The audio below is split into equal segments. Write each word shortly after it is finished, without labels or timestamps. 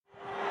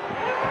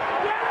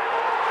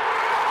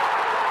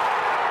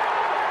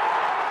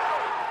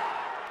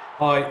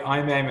Hi,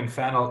 I'm Eamon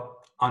Fennell.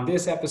 On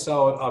this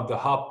episode of the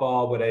Hot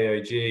Ball with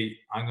AIG,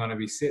 I'm going to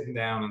be sitting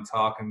down and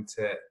talking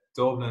to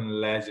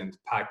Dublin legend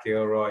Pat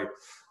Gilroy.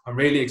 I'm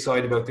really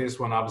excited about this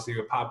one. Obviously,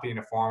 with Pat being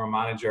a former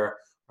manager,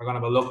 we're going to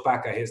have a look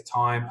back at his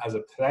time as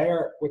a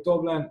player with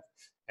Dublin,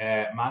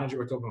 manager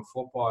with Dublin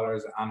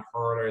footballers and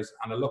hurlers,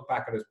 and a look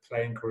back at his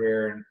playing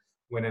career and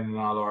winning an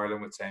All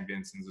Ireland with St.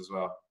 Vincent's as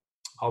well.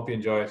 Hope you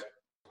enjoy it.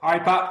 All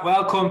right, Pat,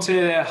 welcome to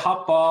the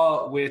Hot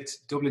Ball with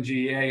Dublin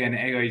GAA and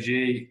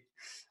AIG.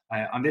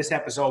 On this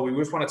episode, we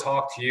just want to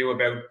talk to you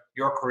about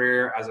your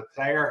career as a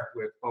player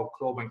with both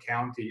club and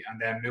county,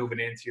 and then moving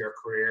into your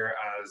career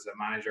as a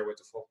manager with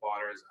the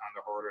footballers and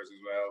the hurlers as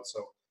well.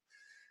 So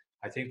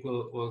I think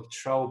we'll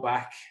throw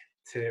back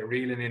to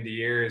reeling in the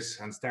years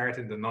and start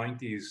in the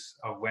 90s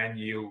of when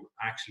you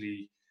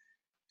actually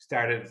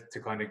started to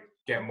kind of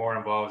get more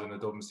involved in the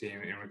Dublin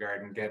team in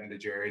regard to getting the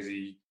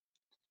jersey,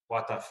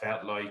 what that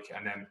felt like,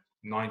 and then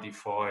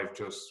 95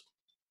 just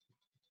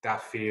that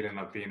feeling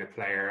of being a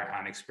player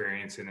and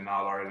experiencing in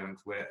All Ireland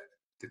with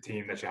the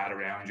team that you had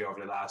around you over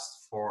the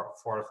last four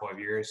to 5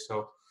 years.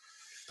 So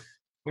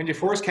when you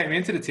first came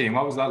into the team,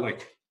 what was that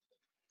like?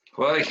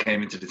 Well, I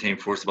came into the team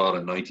first of all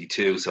in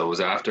 92, so it was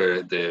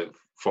after the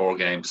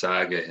 4-game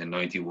saga in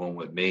 91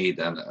 with Meath,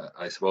 and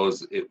I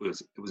suppose it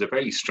was a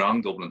very strong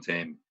Dublin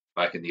team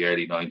back in the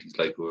early 90s.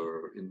 Like, we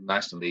were in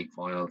National League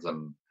finals,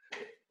 and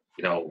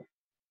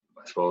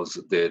I suppose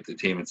the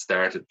team had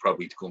started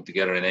probably to come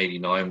together in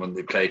 89 when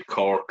they played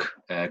Cork,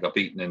 got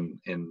beaten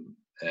in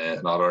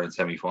an All-Ireland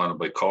semi-final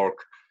by Cork.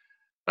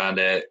 And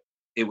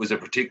it was a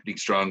particularly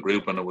strong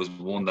group, and it was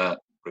one that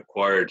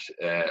required,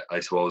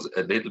 I suppose,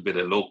 a little bit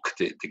of luck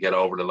to get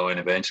over the line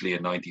eventually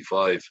in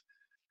 95.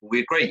 We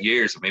had great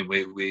years. I mean,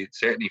 we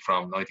certainly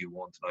from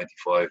 91 to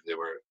 95,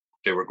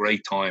 they were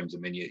great times. I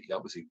mean,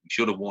 obviously we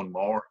should have won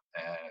more.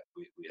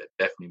 We had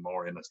definitely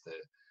more in us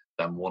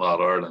than one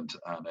All-Ireland.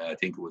 And I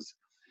think it was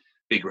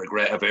big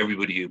regret of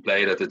everybody who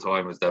played at the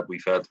time was that we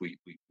felt we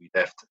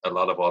left a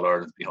lot of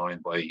All-Irelands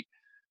behind by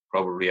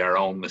probably our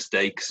own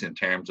mistakes in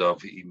terms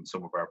of even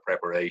some of our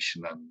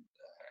preparation and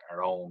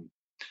our own,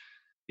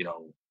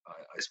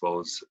 I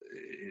suppose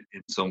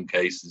in some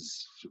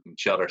cases we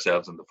shot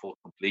ourselves in the foot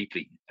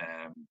completely.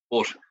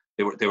 But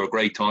they were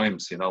great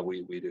times. We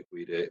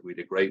had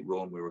a great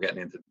run. We were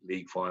getting into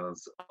league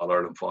finals,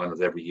 All-Ireland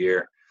finals every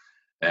year.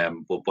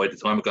 But by the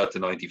time it got to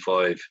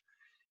 95,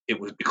 it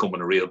was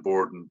becoming a real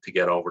burden to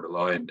get over the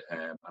line,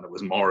 and it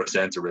was more a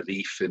sense of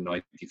relief in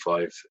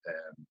 95,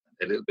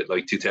 a little bit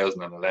like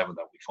 2011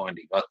 that we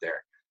finally got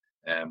there.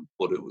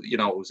 But it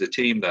was a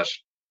team that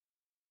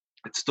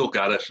it stuck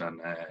at it,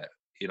 and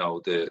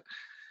the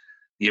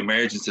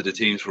emergence of the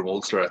teams from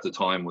Ulster at the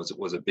time was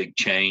a big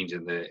change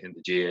in the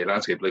GAA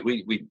landscape. Like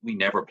we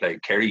never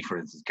played Kerry, for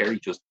instance. Kerry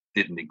just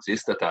didn't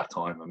exist at that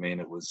time. I mean,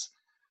 it was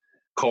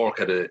Cork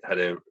had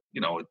a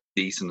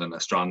decent and a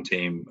strong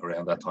team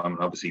around that time, and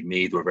obviously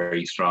Meath were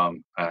very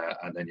strong,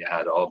 and then you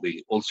had all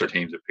the Ulster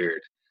teams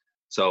appeared.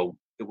 So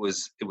it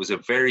was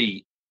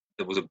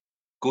a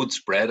good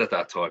spread at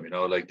that time.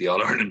 Like the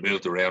All Ireland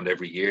moved around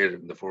every year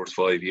in the first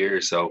 5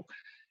 years, so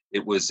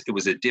it was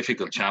a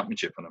difficult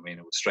championship, and I mean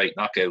it was straight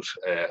knockout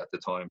at the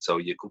time. So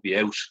you could be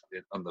out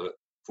on the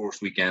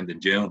first weekend in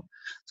June.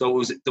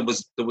 So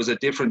there was a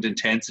different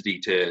intensity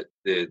to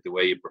the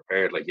way you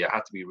prepared. Like you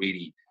had to be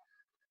really.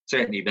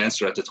 Certainly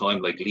Leinster at the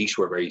time, like Laois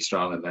were very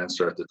strong in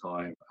Leinster at the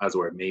time, as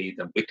were Meath,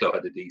 and Wicklow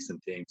had a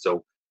decent team.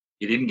 So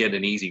you didn't get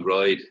an easy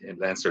ride in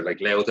Leinster. Like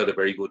Louth had a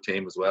very good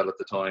team as well at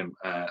the time,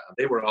 and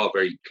they were all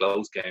very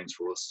close games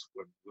for us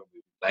when we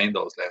were playing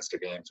those Leinster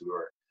games.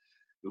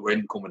 We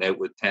weren't coming out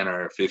with 10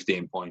 or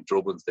 15 point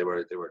drubbings. They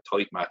were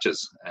tight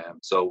matches.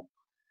 So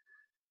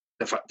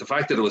the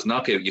fact that it was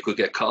knockout, you could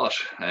get caught,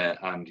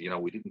 and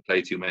we didn't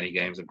play too many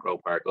games in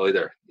Croke Park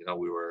either.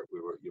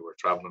 You were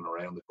travelling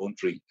around the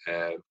country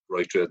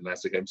right through the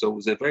Leinster game, so it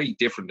was a very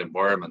different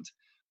environment.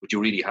 But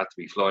you really had to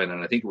be flying,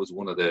 and I think it was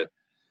one of the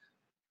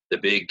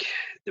big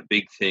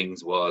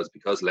things was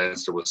because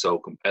Leinster was so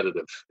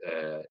competitive.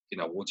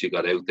 Once you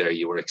got out there,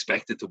 you were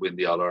expected to win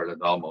the All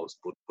Ireland almost,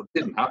 but it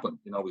didn't happen.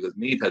 Because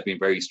Meath had been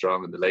very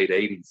strong in the late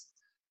 '80s.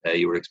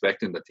 You were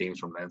expecting that teams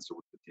from Leinster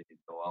would continue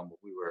to go on, but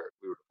we were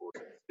the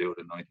first to do it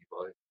in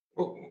 95.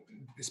 Well,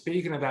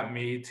 speaking of that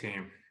Meath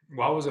team,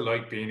 what was it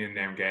like being in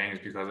them games?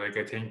 Because I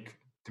think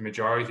the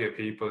majority of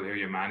people who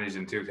you managed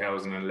in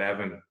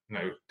 2011,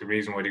 the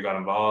reason why they got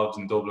involved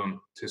in Dublin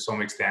to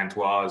some extent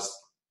was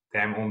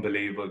them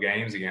unbelievable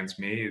games against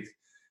Meath.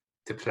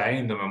 To play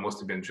in them, it must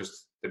have been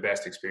just the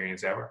best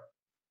experience ever.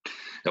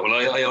 Yeah,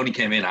 well, I only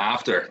came in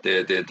after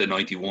the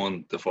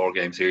 91, the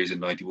 4-game series in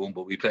 91,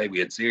 but we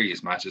had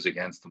serious matches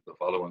against them the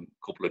following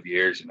couple of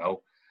years,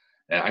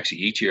 Actually,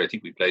 each year, I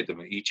think we played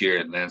them each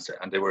year in Leinster,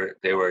 and they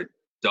were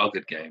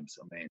dogged games.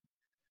 I mean,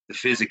 the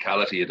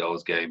physicality of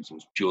those games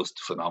was just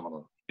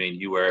phenomenal. I mean,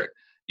 you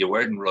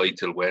weren't right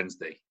till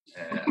Wednesday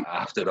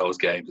after those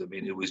games. I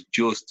mean, it was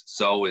just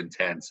so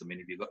intense. I mean,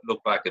 if you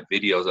look back at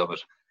videos of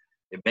it,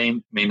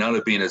 it may not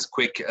have been as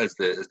quick as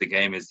the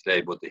game is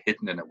today, but the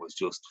hitting in it was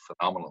just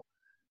phenomenal.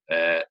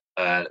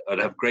 I'd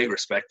have great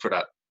respect for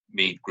that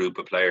Meath group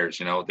of players.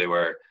 You know, they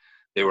were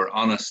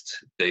honest.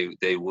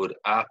 They would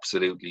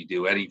absolutely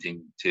do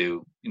anything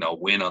to, you know,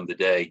 win on the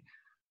day.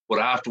 But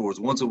afterwards,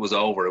 once it was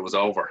over,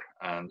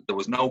 and there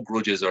was no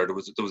grudges, or there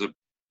was a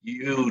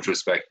huge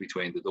respect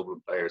between the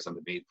Dublin players and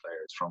the Meath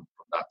players from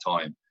that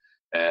time.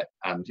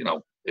 And you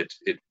know,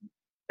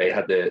 they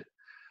had the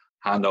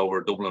hand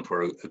over Dublin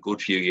for a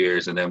good few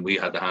years, and then we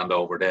had to hand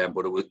over them.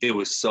 But it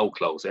was so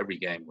close. Every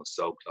game was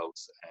so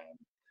close.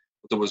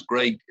 But there was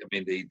great. I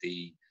mean,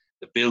 the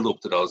build up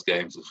to those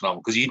games was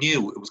phenomenal, because you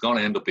knew it was going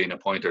to end up being a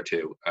point or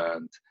two,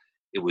 and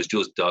it was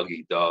just dog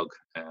eat dog.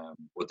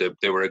 But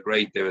they were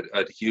I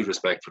had a huge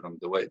respect for them.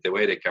 The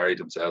way they carried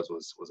themselves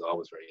was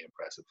always very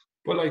impressive.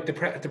 But like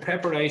the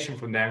preparation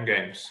from them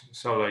games,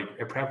 so like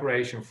a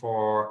preparation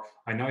for,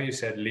 I know you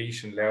said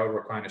Laois and Louth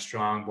were kind of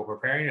strong, but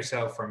preparing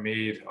yourself for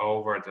Meath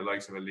over the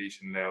likes of a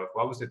Laois and Louth,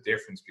 what was the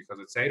difference? Because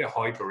I'd say the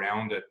hype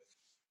around it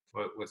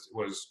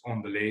was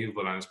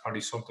unbelievable, and it's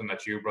probably something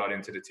that you brought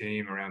into the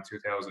team around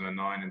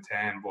 2009 and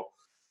 10. But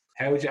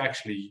how would you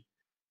actually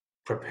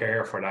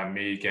prepare for that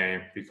Meath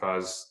game?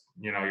 Because,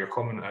 you know, you're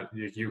coming,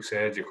 you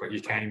said you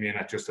came in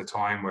at just a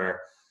time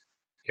where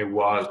it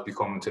was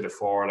becoming to the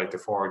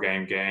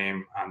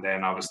 4-game, and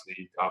then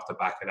obviously off the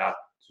back of that,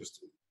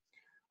 just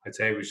I'd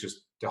say it was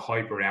just the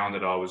hype around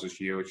it all was just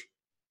huge.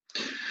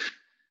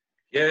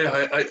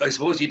 Yeah, I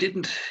suppose you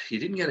didn't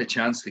get a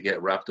chance to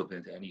get wrapped up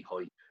into any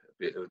hype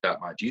that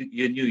much.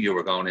 You knew you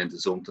were going into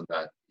something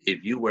that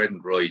if you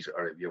weren't right,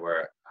 or if you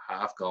were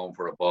half going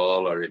for a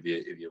ball, or if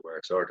you were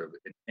sort of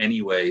in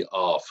any way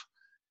off,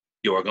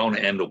 you were going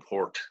to end up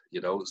hurt,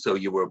 you know. So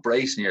you were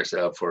bracing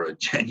yourself for a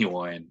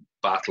genuine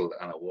battle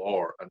and a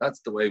war, and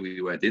that's the way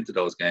we went into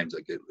those games.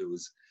 Like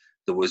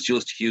there was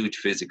just huge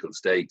physical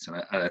stakes,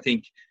 and I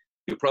think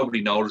you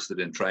probably noticed it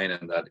in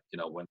training that, you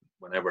know,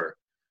 whenever,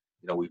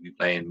 you know, we'd be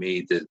playing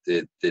Meath,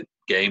 the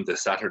game the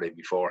Saturday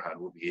beforehand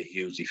would be a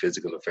hugely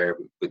physical affair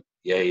with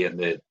the A and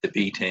the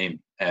B team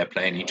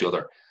playing each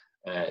other.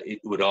 It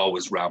would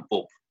always ramp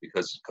up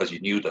because you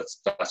knew that's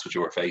what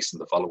you were facing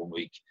the following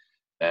week.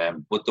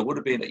 But there would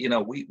have been, you know,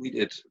 we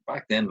did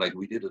back then, like,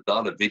 we did a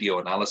lot of video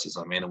analysis.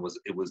 I mean, it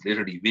was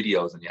literally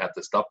videos, and you had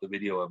to stop the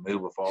video and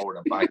move it forward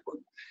and back.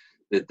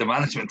 But the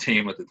management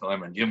team at the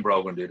time, and Jim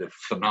Brogan, did a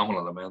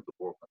phenomenal amount of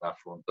work on that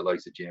front. The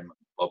likes of Jim and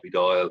Bobby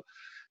Doyle,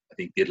 I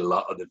think, did a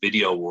lot of the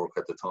video work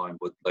at the time.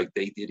 But like,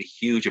 they did a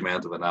huge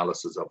amount of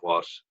analysis of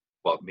what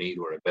Meath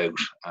were about.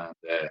 And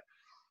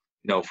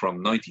you know,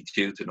 from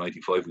 92 to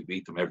 95, we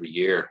beat them every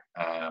year.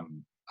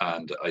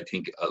 And I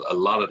think a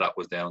lot of that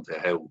was down to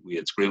how we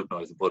had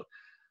scrutinised it. But,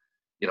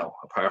 you know,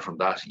 apart from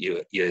that,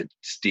 you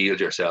steeled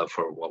yourself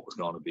for what was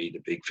going to be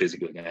the big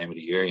physical game of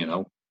the year, you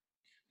know.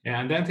 Yeah,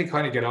 and then to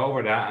kind of get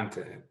over that,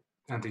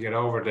 and to get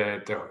over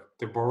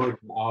the burden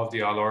of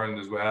the All-Ireland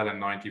as well in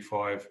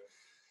 95,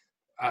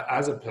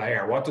 as a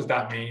player, what does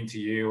that mean to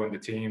you and the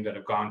team that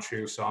have gone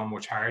through so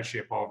much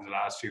hardship over the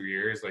last few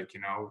years? Like,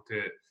 you know,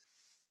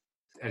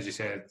 as you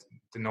said,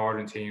 the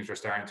northern teams were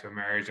starting to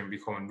emerge and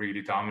becoming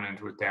really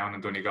dominant, with Down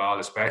and Donegal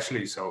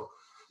especially. So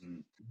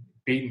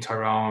beating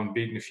Tyrone,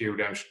 beating a few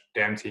of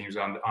them teams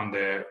on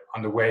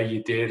the way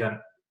you did, and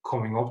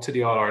coming up to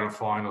the All-Ireland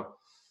final,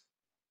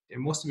 it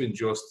must have been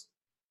just,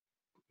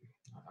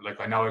 like,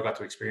 I know I got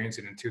to experience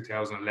it in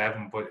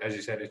 2011, but as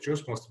you said, it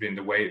just must have been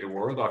the weight of the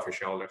world off your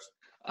shoulders.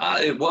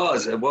 It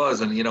was,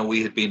 and, you know,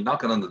 we had been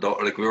knocking on the door,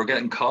 like, we were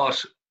getting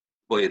caught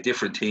by a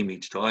different team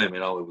each time. You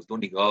know, it was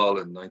Donegal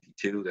in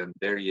 92, then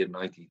Derry in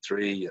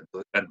 93,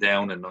 and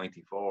Down in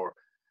 94.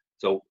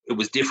 So it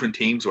was different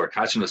teams who were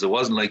catching us. It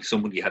wasn't like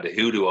somebody had a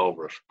hoodoo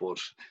over it, but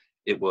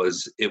it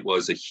was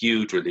a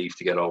huge relief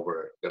to get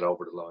over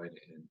the line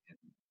in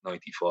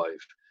 95.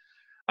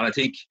 And I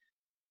think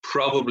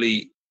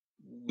probably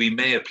we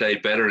may have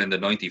played better in the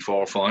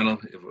 94 final.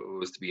 If it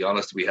was to be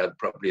honest, we had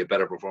probably a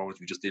better performance.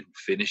 We just didn't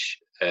finish.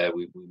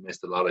 We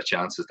missed a lot of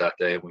chances that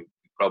day, and we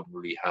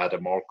probably had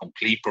a more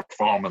complete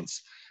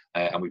performance,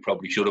 and we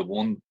probably should have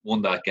won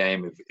that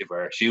game if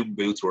our shooting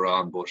boots were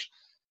on.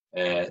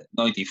 But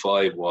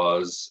 95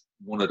 was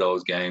one of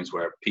those games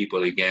where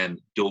people again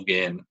dug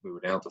in. We were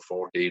down to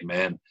 14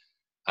 men,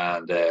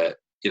 and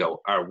you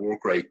know, our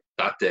work rate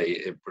that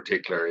day in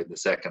particular in the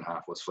second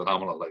half was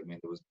phenomenal. I mean,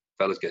 there was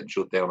fellas getting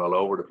shut down all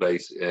over the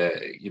place,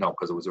 you know,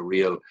 because it was a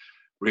real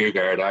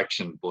rearguard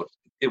action. But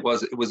it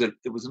was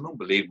an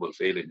unbelievable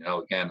feeling, you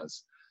know. Again,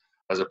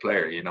 as a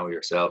player, you know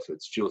yourself,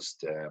 it's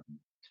just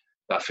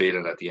that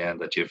feeling at the end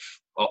that you've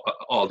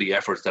all the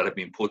efforts that have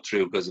been put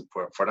through. Because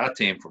for that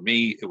team, for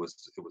me, it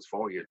was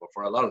 4 years, but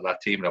for a lot of that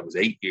team, that was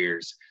 8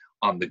 years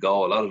on the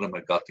go. A lot of them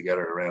had got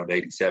together around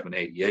 87,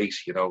 88,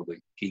 you know, the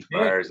Keith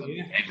Bars and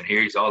Eamon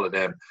Heary's, all of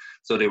them.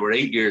 So they were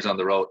 8 years on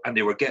the road, and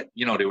they were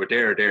they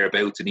were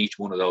thereabouts in each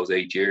one of those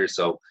 8 years.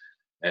 So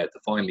to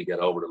finally get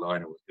over the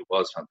line, it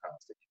was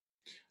fantastic.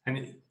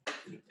 And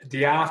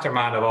the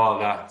aftermath of all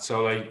that,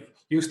 so like,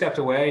 you stepped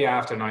away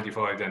after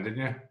 95 then, didn't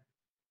you?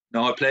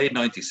 No, I played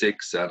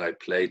 96 and I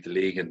played the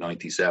league in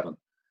 97.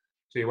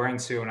 So you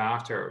weren't soon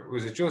after.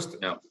 Was it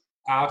just no.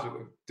 after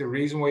the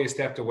reason why you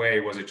stepped away?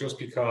 Was it just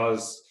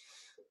because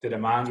the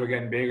demands were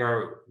getting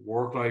bigger,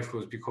 work life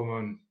was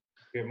becoming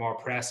a bit more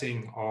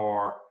pressing,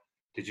 or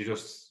did you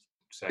just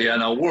say? Yeah,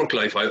 no, work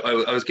life. I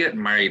was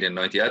getting married in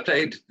 '90. I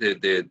played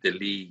the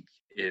league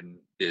in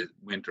the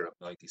winter of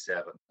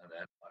 '97, and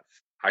then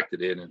I packed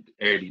it in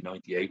early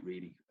 '98,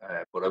 really.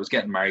 But I was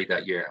getting married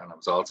that year, and I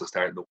was also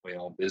starting up my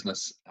own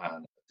business,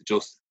 and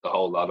just the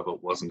whole lot of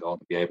it wasn't going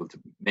to be able to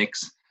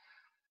mix.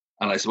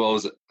 And I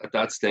suppose at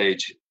that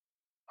stage,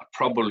 I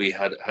probably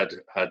had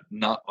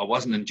not. I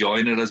wasn't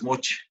enjoying it as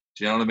much.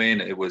 Do you know what I mean?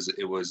 It was.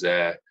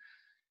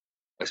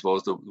 I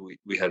suppose that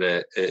we had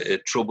a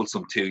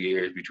troublesome 2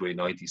 years between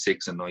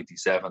 '96 and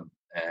 '97,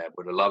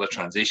 with a lot of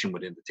transition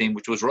within the team,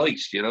 which was right.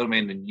 You know what I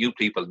mean? And new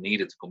people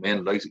needed to come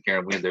in, like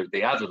Kieran Wynn.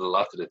 They added a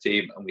lot to the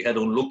team, and we had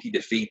unlucky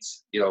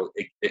defeats. You know,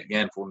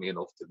 again, funnily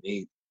enough to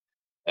me,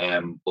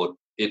 but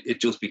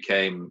it just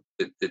became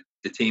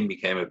the team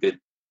became a bit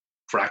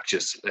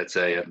fractious, let's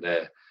say, and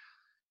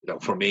you know,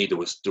 for me there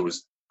was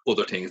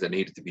other things that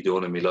needed to be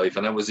done in my life,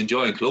 and I was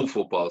enjoying club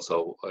football,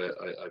 so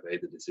I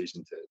made the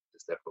decision to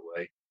step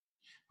away.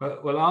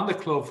 Well, on the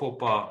club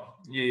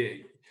football,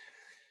 there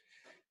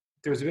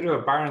was a bit of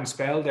a barren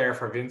spell there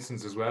for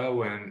Vincent's as well,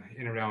 when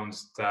in around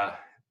the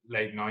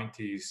late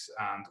 '90s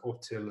and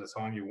up till the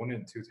time you won it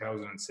in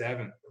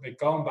 2007. Like,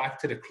 going back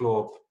to the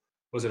club,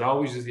 was it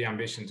always just the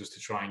ambition just to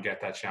try and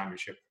get that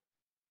championship?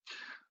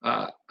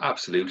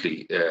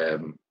 Absolutely.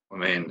 I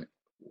mean,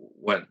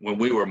 when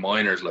we were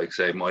minors, like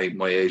say my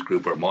age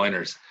group were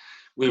minors,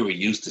 we were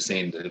used to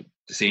seeing the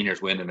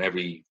seniors winning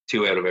every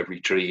 2 out of every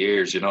 3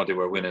 years. You know, they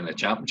were winning a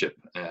championship,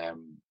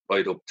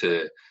 right up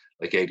to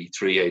like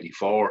 83,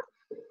 84.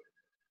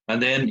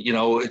 And then, you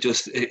know,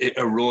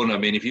 a run. I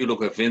mean, if you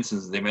look at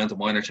Vincent's, the amount of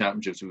minor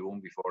championships we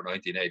won before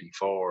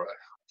 1984, I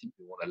think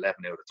we won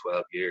 11 out of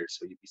 12 years.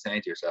 So you'd be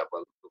saying to yourself,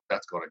 well, look,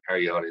 that's going to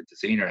carry on into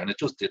senior. And it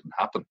just didn't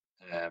happen.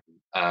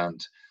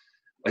 And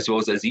I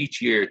suppose as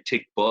each year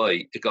ticked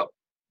by, it got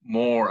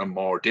more and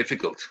more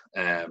difficult.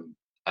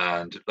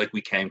 And like,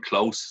 we came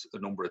close a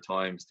number of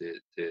times to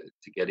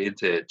get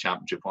into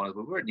championship finals,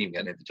 but we weren't even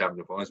getting into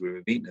championship finals. We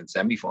were beaten in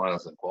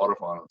semi-finals and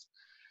quarterfinals.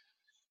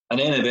 And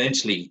then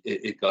eventually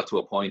it got to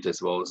a point, I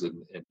suppose,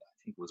 in I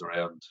think it was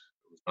around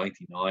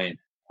 '99,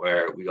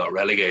 where we got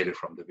relegated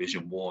from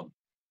Division 1.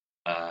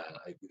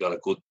 We got a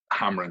good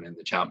hammering in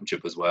the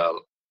championship as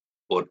well.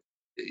 But,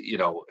 you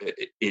know,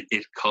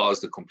 it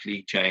caused a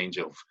complete change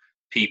of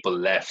people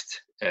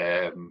left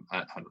and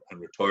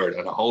retired,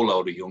 and a whole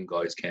load of young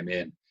guys came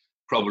in.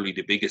 Probably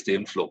the biggest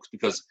influx,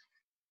 because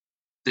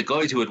the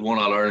guys who had won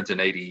All-Ireland in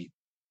 80,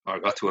 or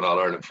got to an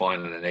All-Ireland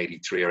final in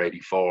 83 or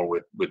 84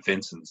 with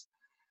Vincent's,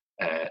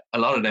 a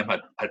lot of them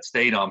had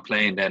stayed on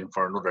playing then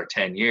for another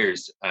 10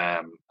 years,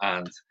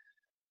 and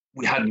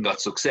we hadn't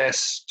got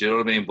success. Do you know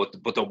what I mean?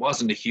 But there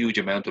wasn't a huge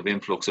amount of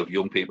influx of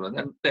young people,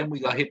 and then we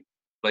got hit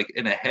like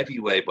in a heavy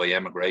way by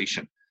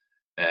emigration.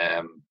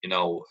 You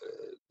know,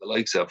 the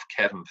likes of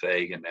Kevin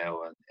Fagan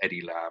now and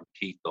Eddie Lamb,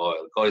 Keith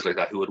Doyle, guys like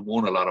that who had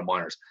won a lot of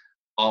minors,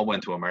 all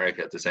went to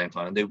America at the same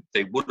time. And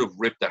they would have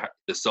ripped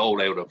the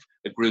soul out of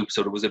a group.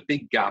 So there was a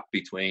big gap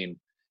between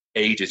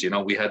ages. You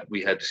know, we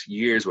had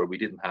years where we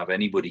didn't have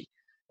anybody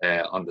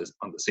on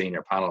the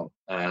senior panel,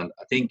 and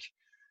I think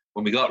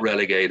when we got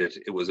relegated,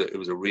 it was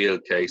a real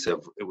case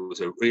of, it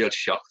was a real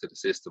shock to the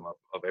system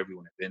of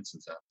everyone at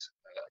Vincent's, and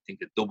I think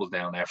it doubled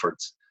down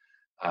efforts.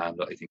 And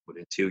I think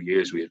within 2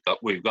 years we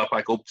got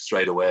back up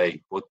straight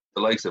away. But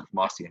the likes of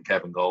Mossy and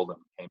Kevin Golden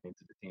came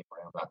into the team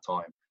around that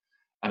time,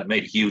 and it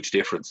made a huge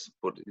difference.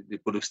 But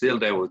it still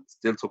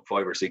took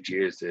 5 or 6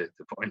 years to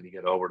finally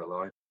get over the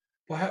line.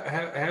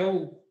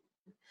 Well,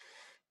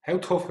 how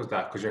tough was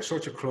that? Because you're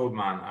such a club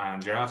man,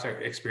 and you're after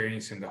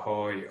experiencing the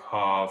high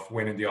of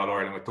winning the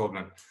All-Ireland with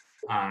Dublin,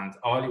 and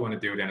all you want to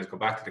do then is go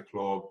back to the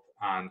club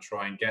and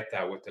try and get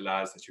that with the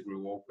lads that you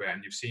grew up with.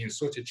 And you've seen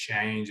such a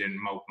change in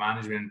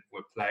management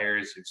with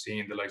players. You've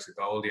seen the likes of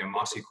Goldie and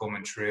Mossy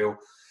coming through.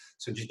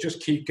 So you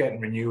just keep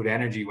getting renewed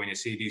energy when you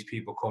see these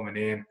people coming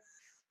in,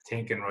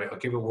 thinking, right, I'll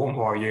give it one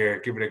more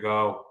year, give it a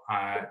go.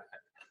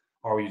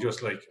 Or you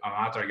just like, I'm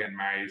after getting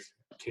married,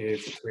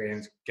 kids,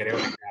 twins, get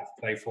out and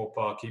play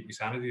football, keep me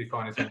sanity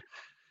kind of thing.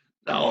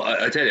 No,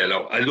 I tell you,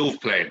 I love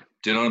playing.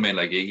 Do you know what I mean?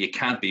 Like, you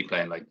can't be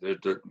playing. Like,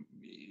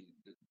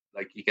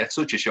 like, you get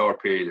such a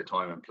short period of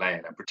time in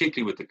playing, and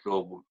particularly with the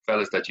club,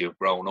 fellas that you've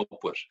grown up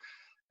with,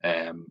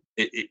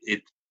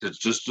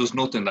 there's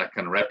nothing that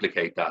can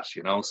replicate that,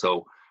 you know.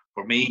 So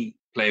for me,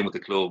 playing with the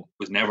club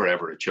was never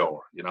ever a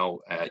chore. You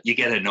know, you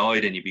get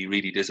annoyed and you'd be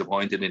really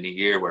disappointed in a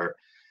year where,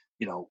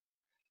 you know,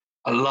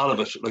 a lot of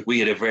it, like, we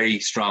had a very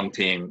strong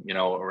team, you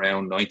know,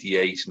 around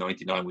 98,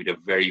 99, we had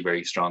a very,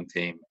 very strong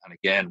team. And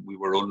again, we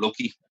were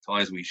unlucky. At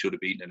times we should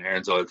have beaten an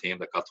Aaron's Oil team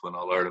that got to an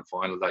All-Ireland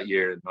final that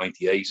year in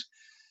 98.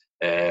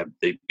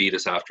 They beat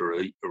us after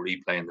a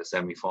replay in the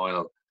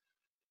semi-final.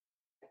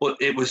 But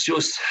it was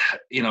just,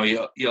 you know,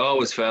 you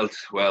always felt,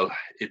 well,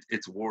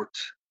 it's worth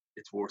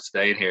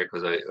staying here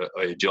because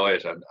I enjoy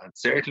it. And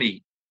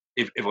certainly,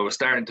 if I was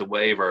starting to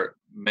waver,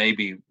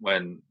 maybe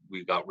when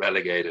we got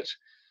relegated,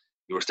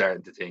 you were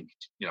starting to think,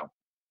 you know,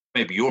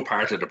 maybe you're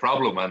part of the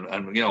problem.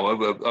 And you know,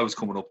 I was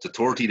coming up to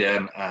 30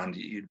 then, and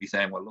you'd be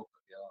saying, well, look,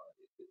 you know,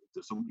 if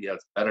there's somebody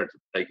else better to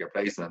take your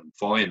place, then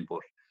fine.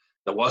 But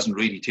there wasn't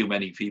really too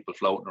many people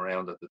floating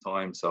around at the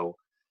time. So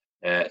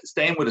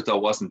staying with it, though,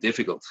 wasn't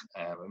difficult.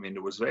 I mean,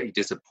 there was very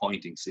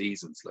disappointing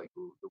seasons. Like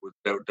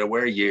there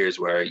were years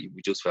where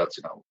we just felt,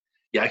 you know,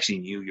 you actually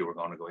knew you were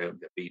going to go out and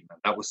get beaten. And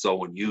that was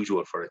so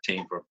unusual for a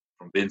team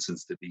from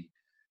Vincent's to be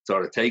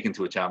sort of taken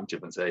to a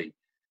championship and say,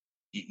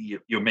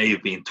 you may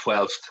have been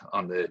 12th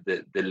on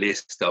the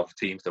list of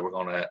teams that were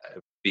going to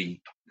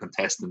be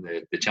contesting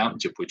the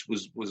championship, which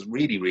was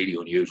really, really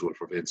unusual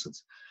for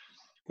Vincent's.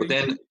 But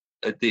then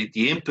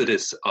the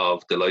impetus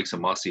of the likes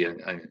of Mossy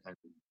and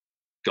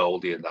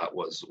Goldie and that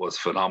was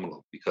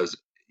phenomenal, because,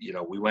 you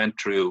know, we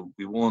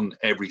won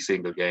every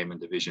single game in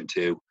Division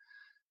 2,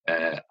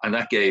 and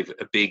that gave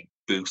a big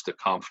boost of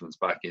confidence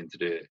back into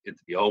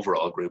the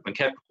overall group, and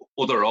kept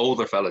other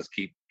older fellas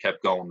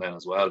kept going then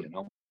as well, you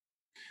know.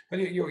 Well,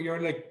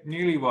 you're like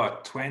nearly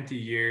 20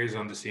 years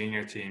on the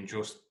senior team,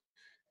 just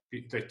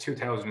like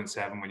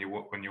 2007 when you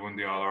won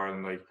the All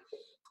Ireland. Like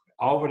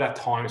over that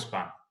time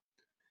span,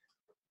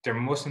 there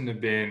mustn't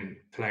have been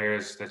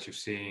players that you've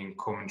seen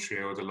coming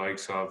through the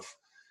likes of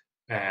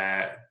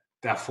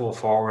that full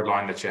forward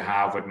line that you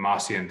have with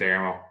Mossy and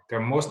Dermo.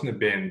 There mustn't have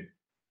been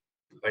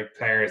like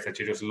players that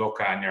you just look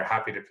at and you're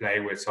happy to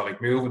play with. So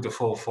like moving to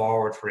full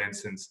forward, for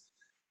instance,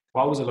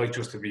 what was it like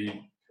just to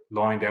be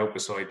lined out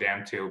beside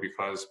them two?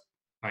 Because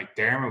like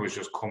Dermo was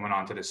just coming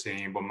onto the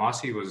scene, but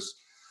Mossy was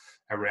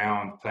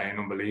around playing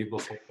unbelievable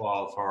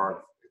football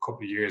for a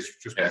couple of years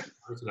just prior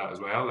to that as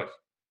well. Like,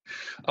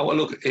 oh well,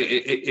 look,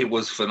 it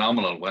was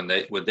phenomenal when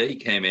they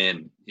came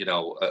in. You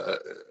know,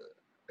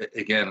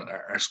 again,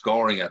 our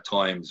scoring at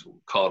times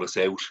called us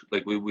out.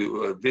 Like we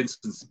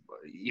Vincent's,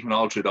 even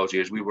all through those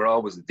years, we were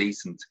always a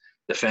decent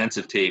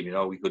defensive team. You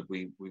know,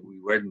 we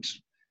weren't.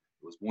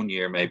 It was one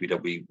year maybe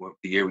that the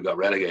year we got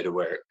relegated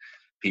where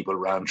people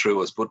ran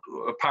through us. But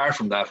apart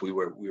from that, we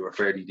were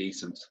fairly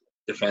decent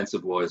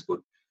defensive wise. But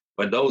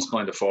when those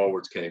kind of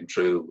forwards came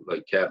through,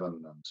 like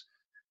Kevin and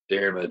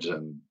Dermot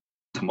and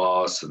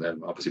Tomas, and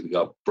then obviously we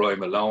got Brian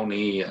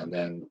Maloney and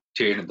then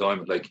Tiernan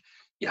Diamond, like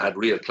you had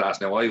real class.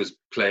 Now I was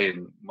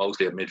playing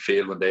mostly at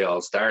midfield when they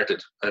all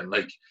started, and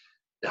like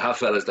the half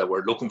fellas that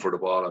were looking for the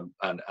ball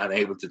and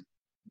able to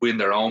win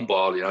their own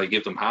ball, you know, you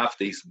give them half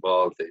decent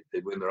ball,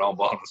 they'd win their own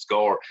ball and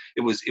score.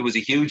 It was a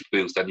huge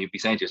boost, and you'd be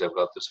saying to yourself,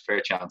 well, there's a fair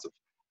chance of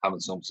having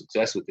some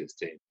success with this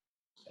team.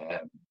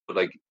 But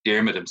like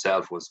Dermot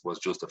himself was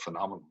just a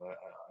phenomenon.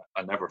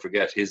 I'll never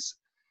forget his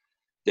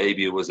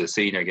debut was a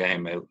senior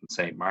game out in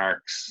St.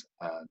 Mark's,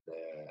 and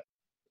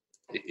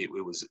it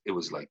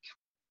was like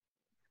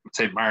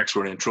St. Mark's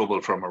were in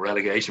trouble from a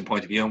relegation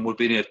point of view and would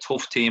be a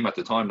tough team at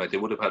the time. Like they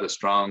would have had a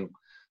strong,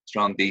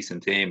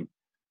 decent team,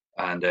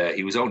 and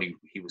he was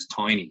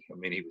tiny. I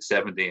mean, he was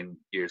 17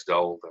 years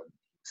old and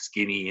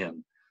skinny,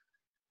 and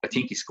I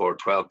think he scored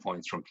 12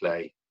 points from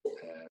play.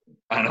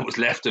 And it was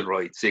left and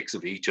right, 6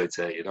 of each, I'd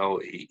say. You know,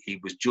 he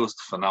was just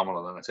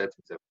phenomenal. And I said to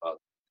myself, well,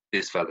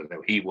 this fella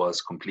now, he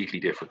was completely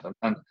different.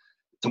 And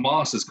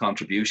Tomas's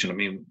contribution, I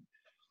mean,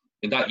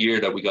 in that year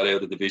that we got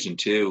out of Division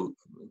 2,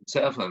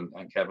 himself and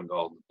Kevin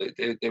Gold,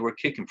 they were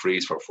kicking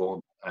frees for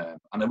fun.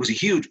 And it was a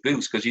huge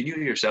boost because you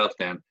knew yourself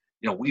then,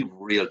 you know, we've a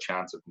real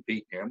chance of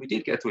competing here. And we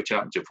did get to a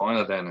championship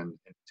final then in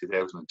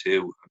 2002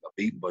 and got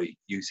beaten by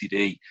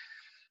UCD.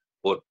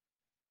 But,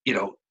 you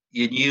know,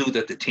 you knew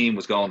that the team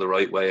was going the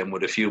right way, and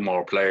with a few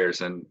more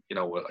players. And, you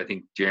know, I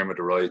think Dermot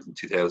arrived in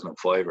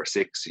 2005 or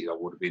 6, you know,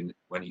 would have been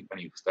when he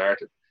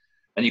started.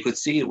 And you could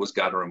see it was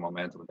gathering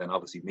momentum. And then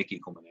obviously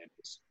Mickey coming in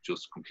was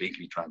just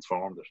completely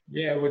transformed it.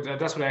 Yeah, well,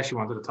 that's what I actually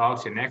wanted to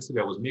talk to you next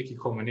about, was Mickey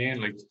coming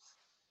in. Like,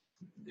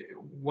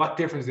 what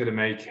difference did it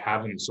make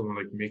having someone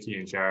like Mickey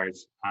in charge?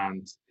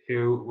 And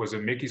who was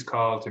it? Mickey's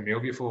call to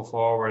move you full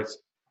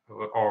forwards,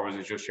 or was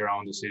it just your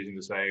own decision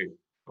to say,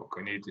 look,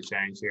 I need to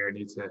change here, I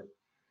need to...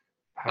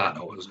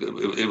 No,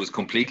 it was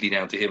completely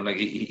down to him. Like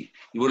he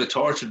would have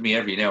tortured me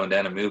every now and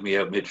then and moved me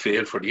out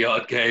midfield for the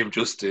odd game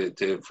just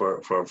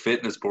for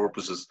fitness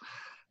purposes.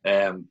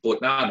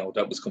 But no,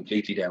 that was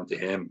completely down to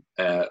him.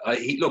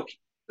 Look,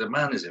 the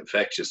man is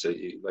infectious.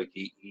 He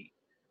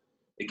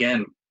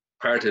again,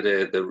 part of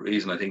the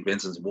reason I think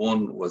Vincent's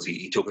won was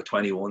he took a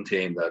 21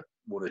 team that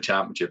won a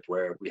championship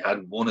where we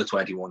hadn't won a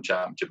 21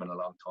 championship in a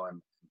long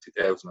time in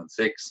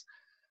 2006,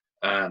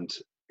 and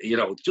you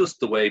know, just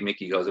the way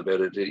Mickey goes about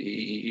it,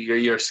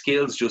 your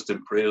skills just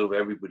improve,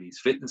 everybody's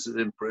fitness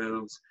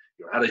improves,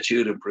 your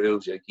attitude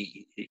improves. Like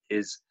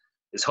his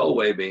whole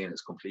way of being is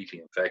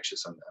completely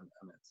infectious, and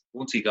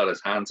once he got his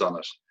hands on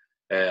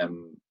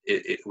it,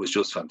 it was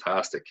just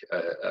fantastic.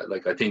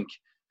 Like I think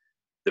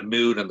the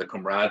mood and the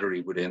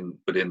camaraderie within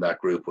that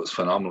group was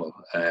phenomenal.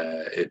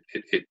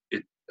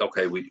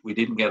 Okay, we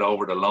didn't get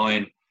over the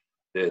line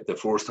the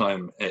first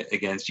time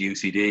against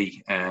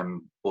UCD,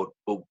 but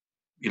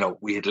you know,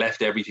 we had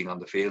left everything on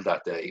the field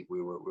that day.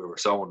 We were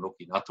so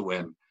unlucky not to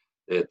win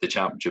the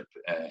championship.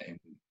 I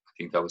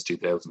think that was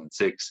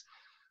 2006.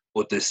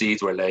 but the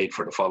seeds were laid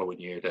for the following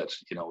year that,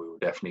 we were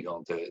definitely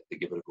going to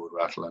give it a good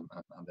rattle, and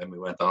then we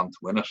went on to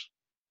win it.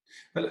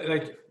 But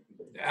like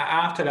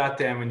after that,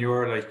 then when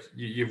you're like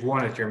you've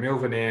won it, you're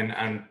moving in,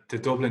 and the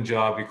Dublin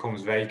job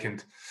becomes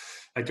vacant.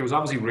 Like there was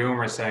obviously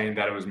rumours saying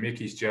that it was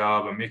Mickey's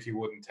job, and Mickey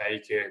wouldn't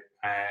take it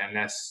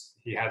unless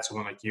he had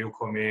someone like you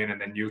come in,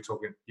 and then you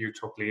took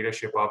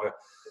leadership of it.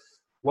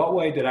 What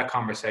way did that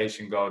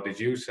conversation go? Did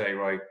you say,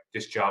 right,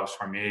 this job's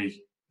for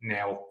me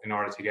now? In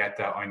order to get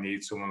that, I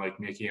need someone like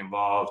Mickey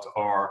involved,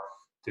 or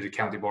did the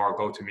county board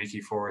go to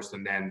Mickey first,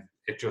 and then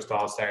it just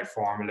all started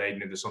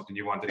formulating into something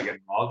you wanted to get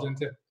involved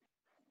into?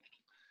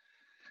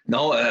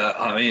 No,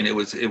 I mean it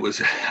was.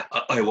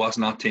 I was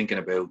not thinking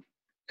about.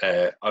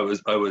 I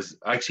was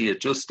actually had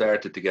just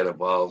started to get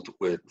involved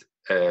with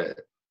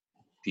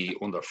the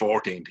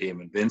under-14 team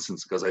in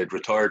Vincent's, because I had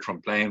retired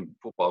from playing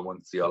football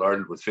once the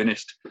All-Ireland was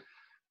finished,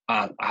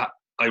 and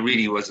I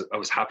really was. I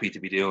was happy to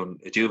be doing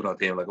a juvenile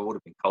team. Like I would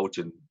have been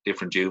coaching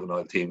different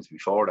juvenile teams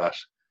before that,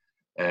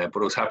 but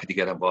I was happy to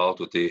get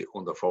involved with the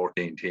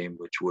under-14 team,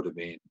 which would have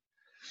been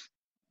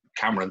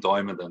Cameron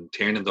Diamond and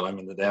Tiernan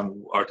Diamond, and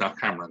them, or not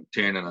Cameron,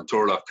 Tiernan and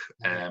Turlock,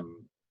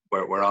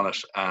 were on it.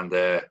 And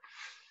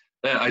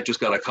then I just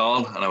got a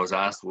call, and I was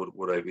asked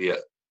would I be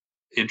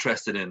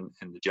interested in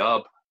the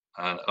job,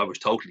 and I was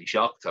totally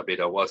shocked. I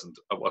mean, I wasn't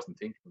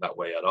thinking that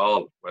way at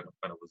all when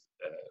it was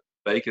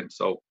vacant.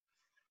 So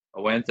I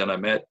went and I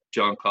met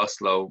John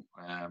Costello,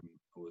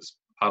 who was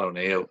Pat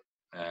O'Neill,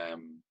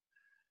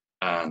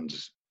 and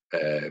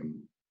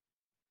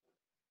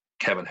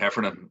Kevin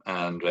Heffernan,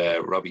 and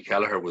Robbie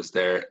Kelleher was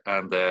there,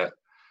 and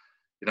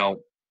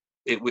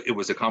it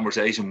was a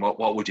conversation.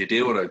 What would you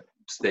do? And I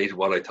stated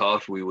what I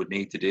thought we would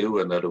need to do,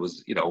 and that it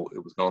was it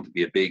was going to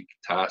be a big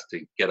task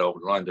to get over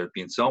the line. There'd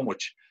been so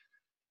much,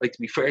 like, to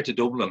be fair to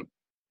Dublin,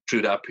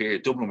 through that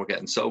period, Dublin were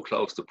getting so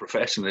close to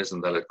professionalism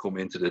that had come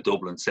into the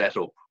Dublin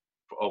setup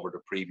over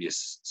the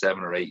previous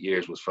 7 or 8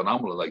 years was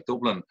phenomenal. Like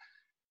Dublin,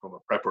 from a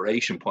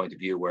preparation point of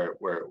view,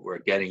 we're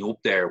getting up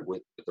there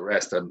with the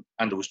rest, and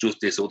there was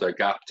just this other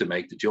gap to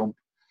make the jump.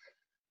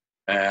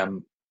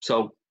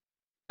 So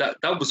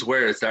that was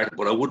where it started,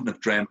 but I wouldn't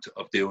have dreamt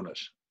of doing it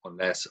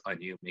unless I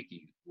knew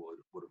Mickey would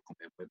have come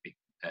in with me,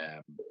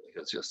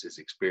 because just his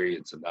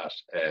experience and that,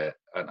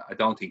 and I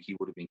don't think he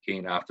would have been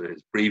keen after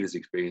his previous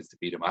experience to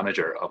be the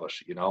manager of it,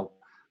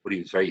 but he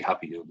was very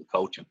happy doing the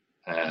coaching,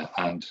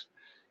 and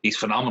he's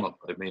phenomenal.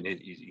 I mean,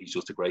 he's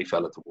just a great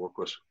fella to work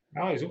with.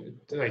 No, he's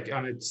like,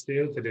 and it's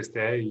still to this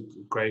day,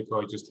 great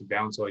guy just to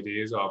bounce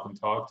ideas off and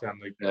talk to him.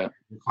 Like, yeah.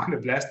 We're kind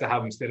of blessed to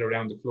have him still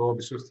around the club.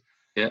 It's just,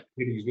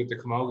 he's with the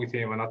camogie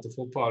team and not the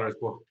footballers,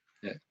 but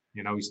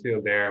he's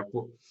still there.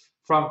 But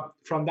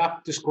from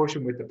that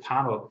discussion with the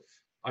panel,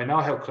 I know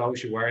how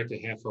close you were to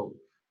Heffel.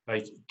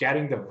 Like,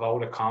 getting the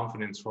vote of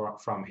confidence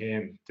from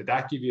him, did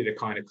that give you the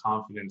kind of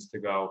confidence to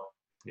go,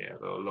 yeah,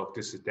 well, look,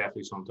 this is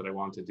definitely something I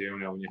want to do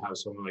now when you have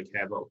someone like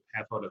Heffel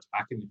that's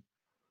backing you?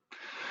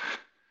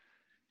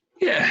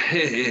 Yeah,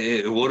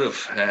 it would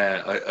have.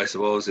 I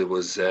suppose it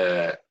was,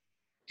 the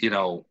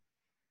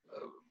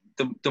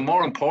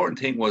more important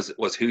thing was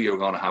who you were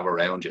going to have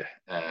around you.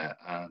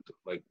 And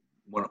like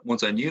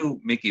once I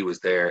knew Mickey was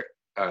there,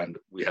 and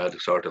we had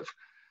sort of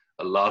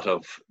a lot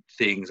of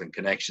things and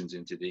connections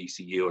into the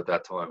ECU at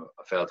that time,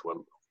 I felt,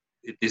 well,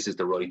 this is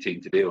the right thing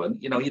to do.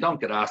 And, you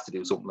don't get asked to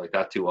do something like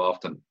that too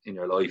often in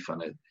your life.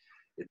 And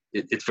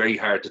it's very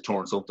hard to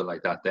turn something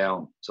like that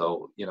down.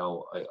 So,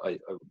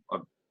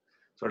 I'm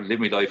sort of live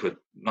my life with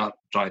not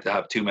trying to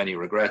have too many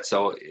regrets.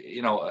 So,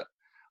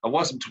 I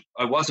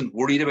wasn't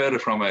worried about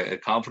it from a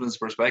confidence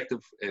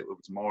perspective. It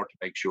was more to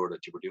make sure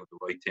that you were doing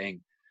the right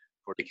thing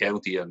for the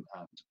county, and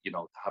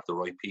to have the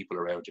right people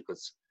around you,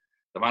 because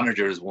the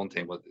manager is one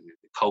thing, but the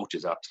coach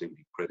is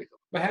absolutely critical.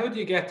 But how do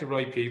you get the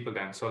right people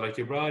then? So, like,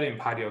 you brought in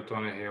Paddy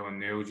O'Donoghue and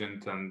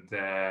Nugent, and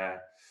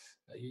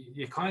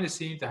you kind of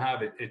seem to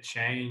have a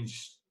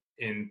change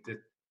in the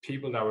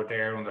people that were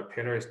there under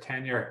Pillar's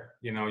tenure.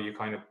 You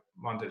kind of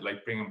wanted,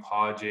 like, bringing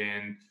Podge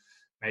in,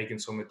 making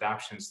some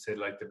adaptations to,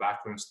 like, the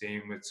backroom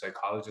team with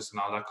psychologists and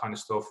all that kind of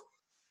stuff.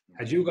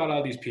 Had you got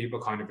all these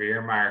people kind of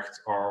earmarked,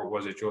 or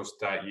was it just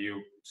that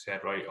you said,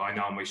 right, I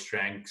know my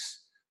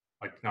strengths,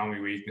 I know my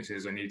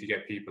weaknesses, I need to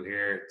get people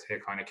here to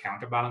kind of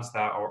counterbalance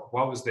that? Or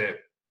what was the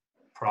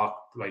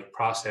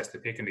process to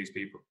picking these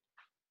people?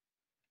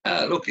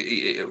 Look,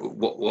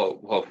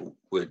 what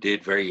we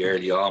did very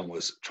early on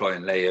was try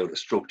and lay out a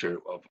structure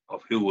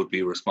of who would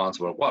be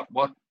responsible,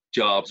 what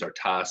jobs or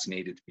tasks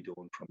needed to be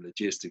done, from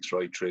logistics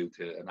right through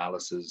to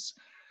analysis,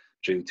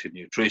 through to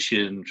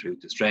nutrition, through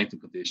to strength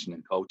and conditioning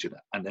and coaching,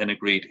 and then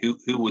agreed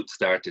who would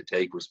start to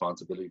take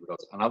responsibility for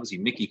those. And obviously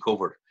Mickey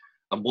covered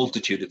a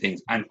multitude of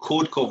things and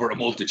could cover a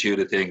multitude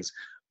of things,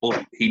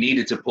 but he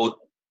needed to put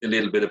a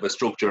little bit of a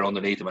structure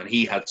underneath him, and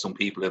he had some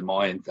people in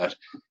mind that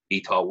he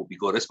thought would be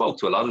good. I spoke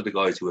to a lot of the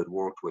guys who had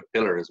worked with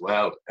Pillar as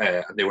well,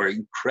 and they were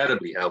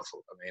incredibly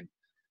helpful. I mean,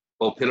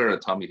 both Pillar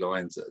and Tommy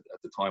Lyons at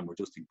the time were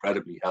just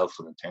incredibly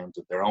helpful in terms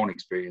of their own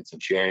experience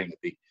and sharing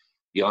it,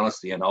 the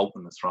honesty and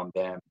openness from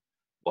them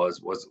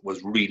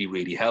was really,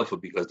 really helpful,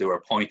 because they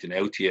were pointing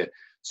out to you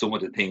some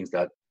of the things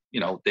that, you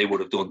know, they would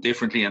have done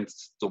differently, and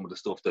some of the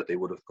stuff that they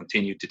would have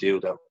continued to do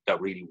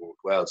that really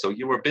worked well. So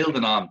you were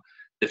building on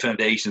the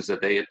foundations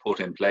that they had put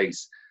in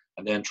place,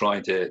 and then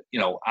trying to, you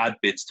know, add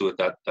bits to it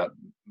that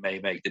may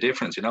make the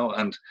difference, you know.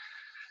 And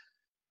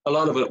a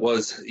lot of it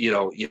was, you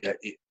know,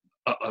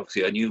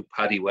 obviously I knew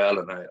Paddy well,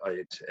 and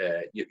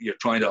you're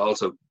trying to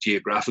also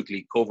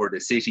geographically cover the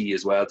city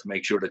as well, to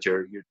make sure that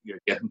you're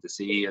getting to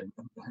see, and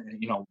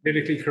you know,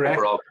 politically correct.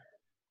 Overall,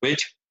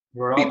 which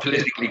be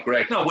politically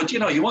correct. No, but you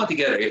know, you want to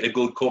get a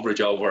good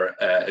coverage over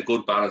a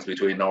good balance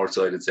between north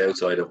side and south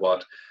side of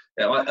what.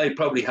 You know, I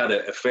probably had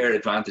a fair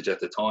advantage at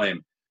the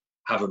time,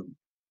 having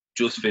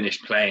just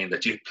finished playing,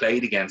 that you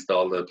played against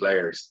all the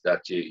players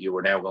that you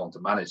were now going to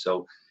manage.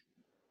 So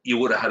you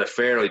would have had a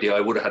fair idea. I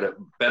would have had a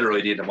better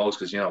idea than most,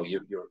 because, you know,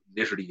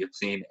 you've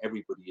seen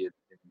everybody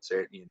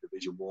certainly in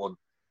Division 1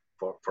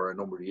 for a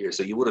number of years.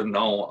 So you would have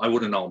known, I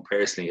would have known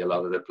personally a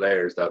lot of the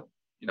players that,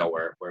 you know,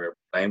 were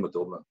playing with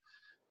Dublin.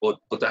 But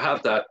to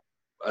have that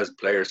as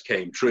players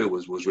came through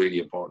was really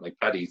important. Like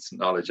Paddy's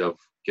knowledge of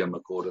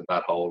Kilmacud and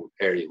that whole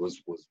area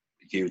was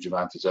a huge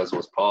advantage, as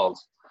was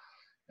Paul's.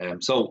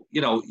 So,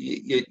 you know,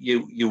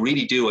 you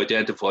really do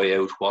identify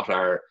out what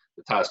are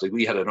the tasks. Like,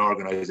 we had an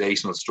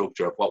organisational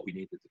structure of what we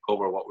needed to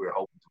cover, what we were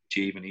hoping to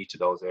achieve in each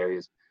of those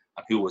areas,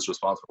 and who was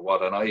responsible for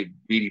what. And I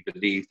really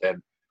believe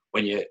then,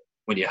 when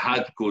you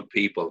had good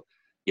people,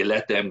 you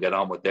let them get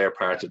on with their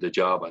part of the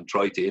job and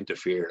try to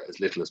interfere as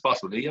little as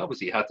possible. And you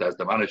obviously had to, as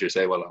the manager,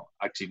 say, well,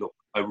 actually, look,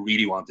 I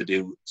really want to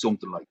do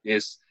something like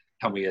this.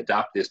 Can we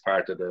adapt this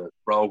part of the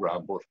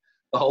programme? But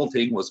the whole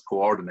thing was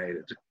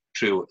coordinated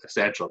through a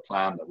central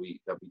plan that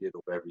we did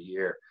up every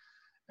year.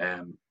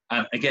 And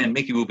again,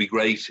 Mickey would be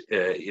great,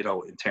 you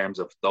know, in terms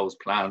of those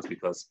plans,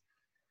 because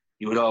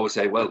you would always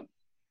say, well,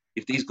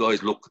 if these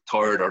guys look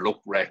tired or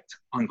look wrecked,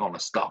 I'm going to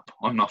stop.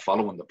 I'm not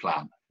following the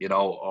plan, you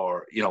know,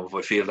 or, you know, if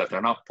I feel that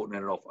they're not putting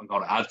in enough, I'm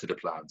going to add to the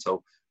plan.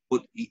 So,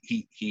 but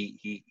he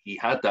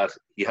had that.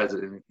 He has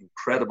an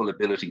incredible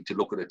ability to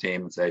look at a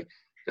team and say,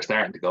 they're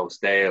starting to go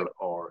stale,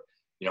 or,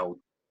 you know,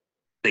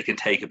 they can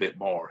take a bit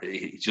more.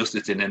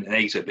 It's an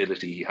innate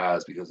ability he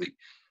has, because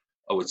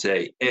I would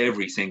say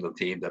every single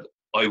team that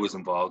I was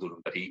involved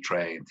with, that he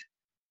trained,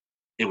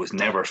 it was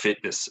never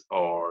fitness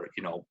or,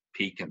 you know,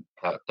 peaking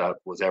that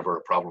was ever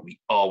a problem. He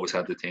always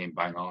had the team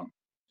bang on.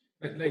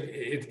 Like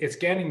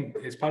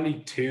it's probably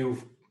too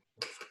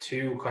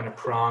kind of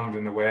pronged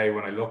in a way.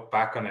 When I look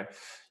back on it,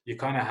 you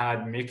kind of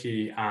had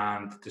Mickey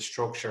and the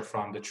structure,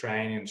 from the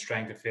training,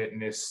 strength and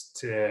fitness,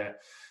 to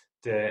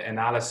the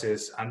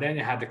analysis, and then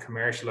you had the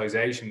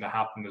commercialization that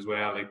happened as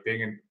well, like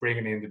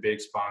bringing in the big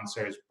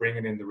sponsors,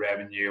 bringing in the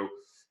revenue,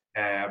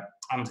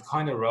 and the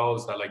kind of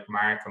roles that like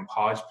Mark and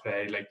Podge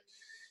play. Like,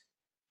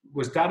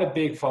 was that a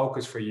big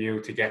focus for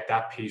you to get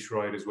that piece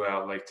right as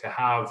well? Like,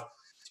 to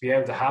be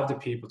able to have the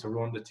people to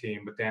run the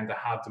team, but then to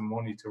have the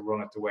money to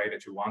run it the way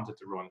that you wanted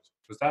to run it.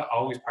 Was that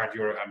always part of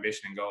your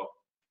ambition and goal?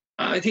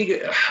 I think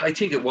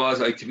it was.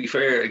 Like, to be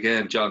fair,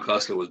 again, John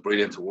Costello was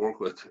brilliant to work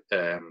with.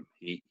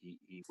 He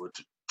would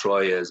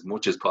try as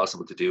much as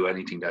possible to do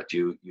anything that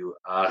you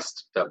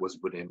asked that was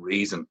within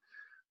reason.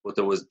 But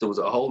there was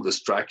a whole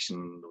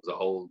distraction. There was a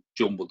whole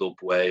jumbled up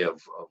way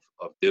of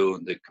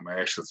doing the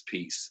commercials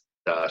piece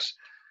that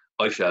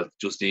I felt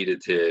just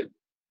needed to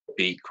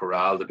be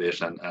corralled a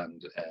bit and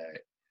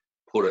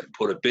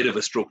put a bit of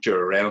a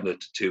structure around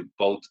it, to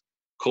both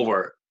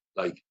cover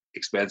like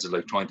expenses,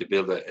 like trying to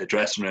build a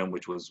dressing room,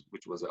 which was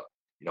a,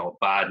 you know,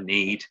 a bad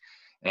need,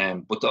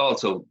 but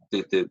also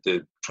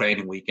the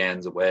training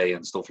weekends away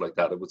and stuff like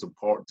that. It was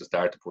important to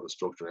start to put a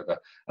structure in that,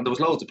 and there was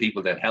loads of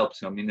people that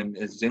helped. I mean,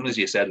 as soon as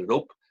you set it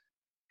up,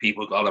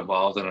 people got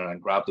involved in it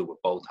and grabbed it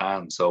with both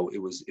hands. So it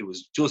was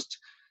just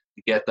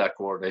to get that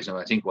coordination.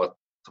 And I think what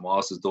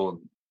Tomas has done,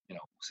 you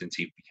know, since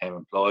he became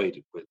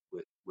employed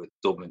with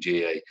Dublin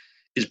GAA,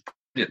 is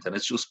brilliant, and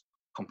it's just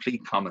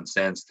complete common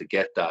sense to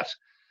get that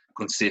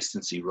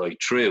consistency right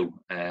through,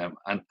 and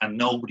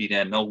nobody,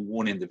 then no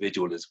one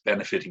individual is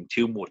benefiting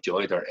too much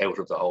either out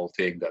of the whole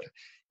thing. That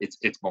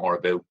it's more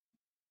about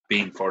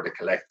being for the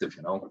collective,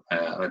 you know,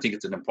 and I think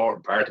it's an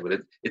important part of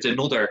it. It's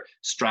another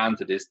strand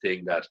to this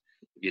thing that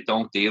if you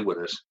don't deal with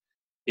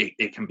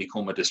it can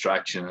become a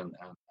distraction, and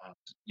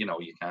you know,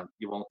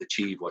 you won't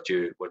achieve what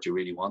you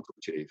really want to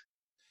achieve.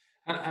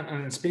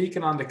 And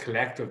speaking on the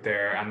collective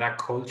there and that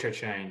culture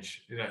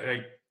change, you know,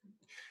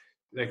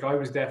 like I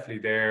was definitely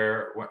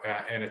there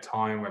in a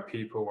time where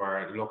people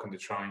were looking to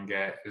try and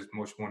get as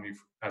much money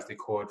as they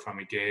could from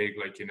a gig,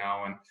 like, you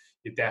know, and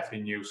you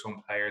definitely knew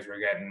some players were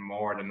getting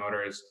more than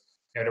others.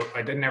 You know,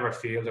 I didn't ever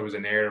feel there was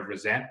an air of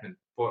resentment,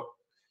 but,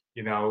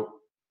 you know,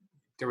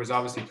 there was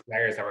obviously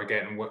players that were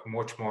getting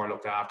much more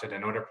looked after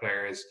than other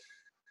players.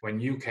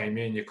 When you came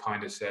in, you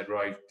kind of said,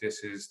 right,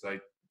 this is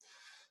like,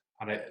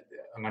 and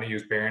I'm going to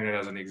use Bernard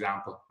as an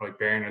example. Right,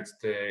 Bernard's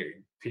the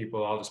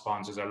people all the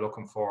sponsors are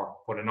looking for.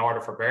 But in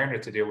order for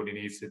Bernard to do what he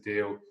needs to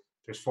do,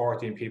 there's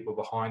 14 people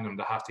behind him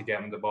that have to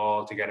get him the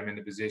ball, to get him in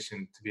the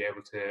position to be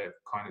able to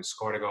kind of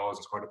score the goals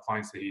and score the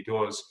points that he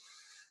does.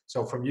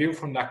 So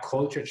from that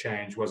culture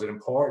change, was it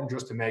important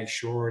just to make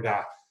sure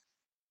that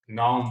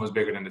no one was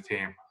bigger than the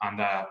team, and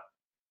that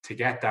to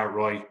get that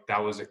right,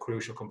 that was a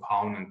crucial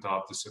component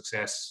of the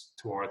success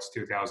towards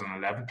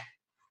 2011?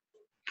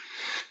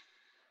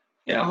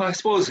 Yeah, well, I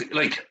suppose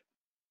like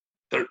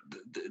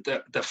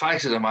the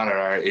facts of the matter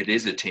are, it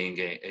is a team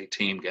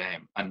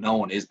game, and no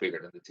one is bigger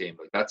than the team.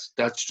 Like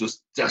that's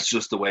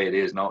just the way it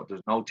is. No,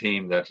 there's no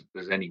team that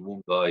there's any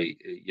one guy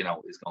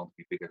is going to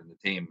be bigger than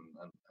the team,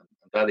 and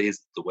that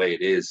is the way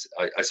it is.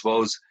 I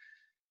suppose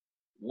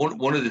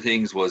one of the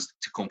things was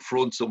to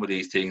confront some of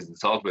these things and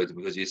talk about them,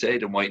 because you say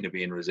there mightn't have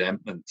been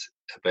resentment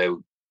about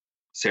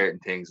certain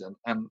things,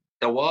 and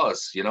there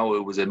was, it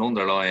was an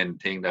underlying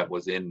thing that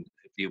was in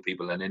a few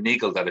people, and it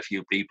niggled at a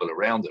few people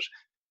around it,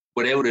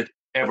 without it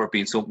ever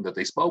being something that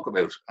they spoke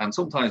about. And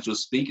sometimes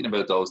just speaking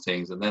about those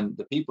things, and then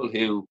the people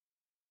who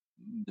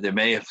they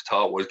may have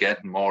thought was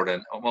getting more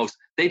than almost,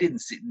 they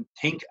didn't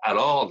think at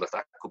all that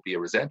could be a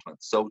resentment.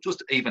 So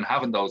just even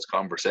having those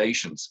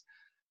conversations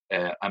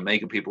and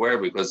making people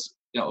aware, because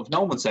if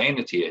no one's saying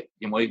it to you,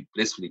 you might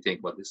blissfully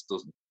think, well, this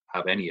doesn't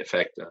have any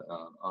effect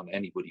on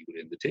anybody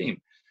within the team.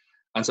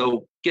 And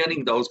so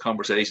getting those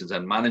conversations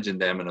and managing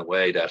them in a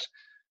way that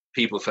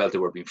people felt they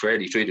were being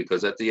fairly treated,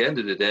 because at the end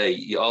of the day,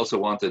 you also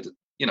wanted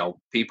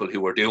people who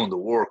were doing the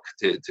work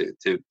to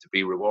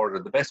be rewarded.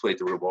 And the best way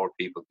to reward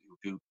people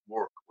who do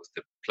work was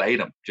to play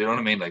them. Do you know what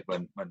I mean? Like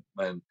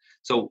when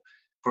so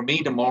for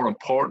me, the more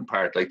important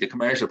part, like the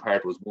commercial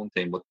part was one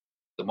thing, but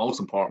the most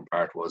important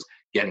part was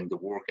getting the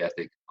work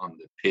ethic on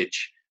the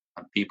pitch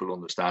and people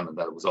understanding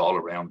that it was all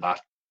around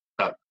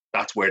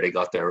that's where they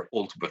got their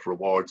ultimate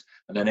rewards,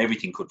 and then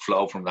everything could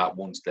flow from that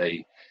once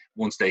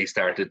they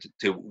started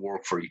to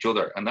work for each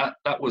other. And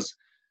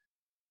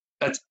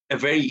that's a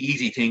very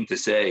easy thing to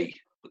say,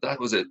 but that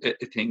was a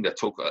thing that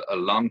took a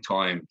long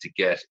time to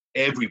get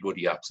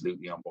everybody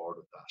absolutely on board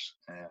with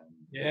that.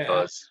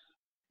 Because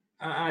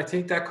I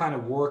think that kind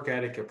of work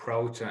ethic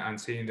approach and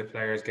seeing the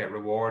players get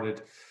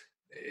rewarded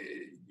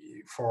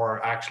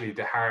for actually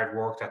the hard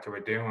work that they were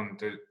doing,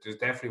 there's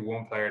definitely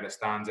one player that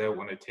stands out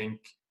when I think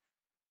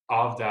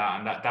of that,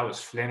 and that was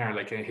Flinner.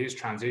 Like in his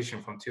transition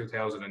from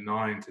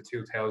 2009 to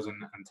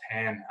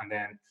 2010, and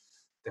then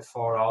the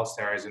 4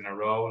 All-Stars in a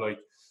row. Like,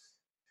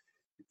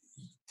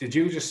 did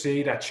you just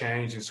see that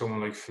change in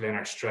someone like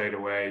Flinner straight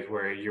away,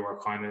 where you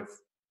were kind of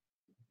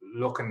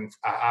looking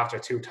at after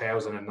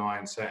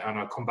 2009? And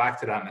I'll come back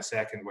to that in a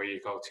second, where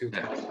you go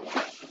 2000.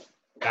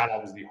 That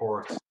obviously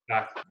hurt.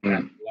 That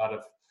a lot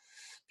of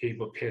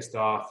people pissed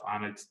off,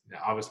 and it's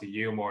obviously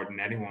you more than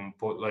anyone.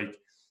 But like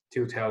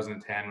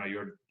 2010, where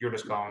you're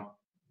just going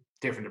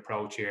different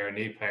approach here. I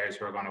need players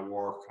who are going to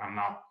work, and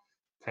not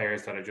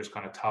players that are just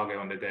going to tog out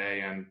on the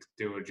day and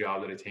do a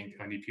job that I think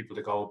I need people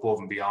to go above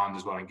and beyond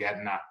as well and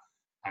getting that.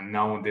 And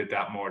no one did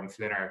that more than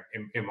Flinner,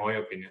 in my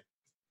opinion.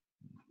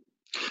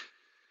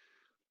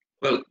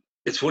 Well,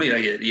 it's funny,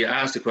 like you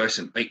asked the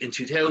question. Like in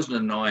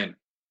 2009,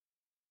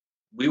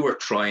 we were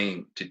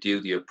trying to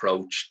do the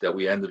approach that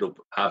we ended up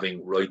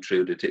having right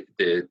through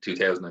the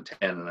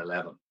 2010 and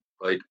 11,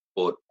 right?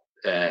 But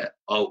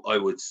I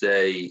would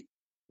say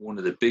one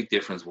of the big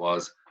difference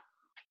was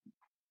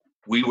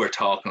we were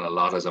talking a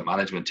lot as a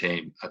management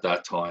team at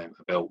that time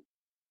about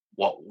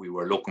what we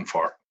were looking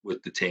for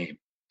with the team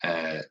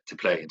to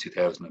play in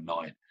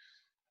 2009.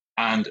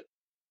 And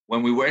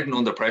when we weren't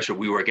under pressure,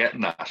 we were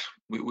getting that.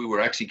 We were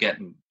actually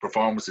getting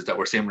performances that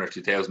were similar to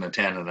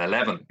 2010 and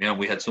 11.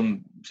 We had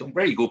some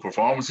very good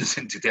performances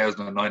in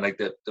 2009. Like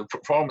the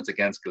performance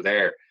against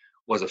Kildare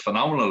was a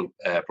phenomenal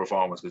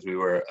performance, because we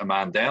were a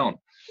man down.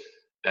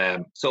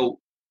 So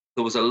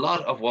there was a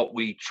lot of what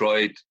we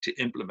tried to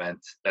implement,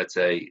 let's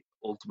say,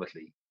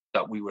 ultimately,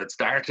 that we had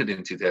started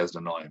in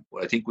 2009.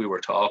 But I think we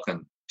were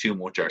talking too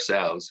much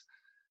ourselves,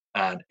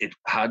 and it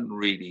hadn't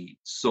really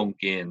sunk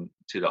in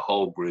to the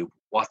whole group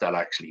what that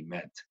actually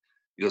meant.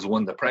 Because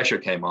when the pressure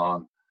came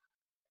on,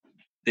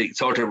 they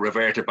sort of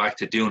reverted back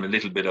to doing a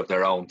little bit of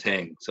their own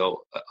thing.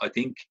 So I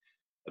think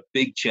a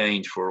big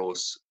change for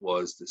us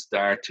was to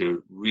start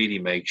to really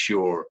make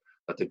sure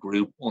that the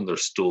group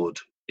understood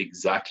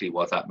exactly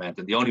what that meant.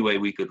 And the only way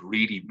we could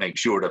really make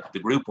sure that the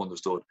group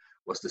understood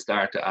was to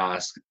start to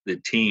ask the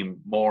team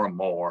more and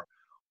more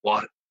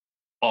what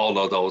all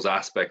of those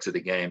aspects of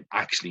the game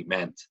actually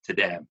meant to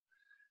them.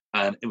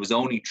 And it was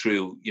only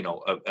through,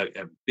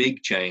 a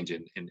big change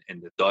in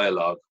the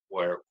dialogue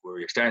where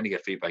you're starting to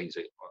get feedback. You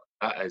say,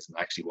 well, that isn't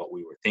actually what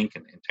we were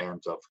thinking in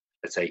terms of,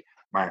 let's say,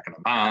 marking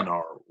a man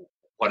or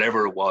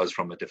whatever it was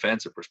from a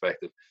defensive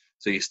perspective.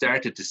 So you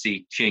started to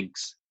see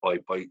chinks by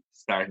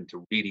starting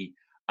to really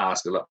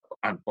ask a lot.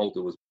 And both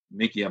it was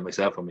Mickey and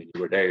myself, I mean, you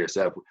were there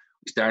yourself.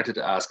 We started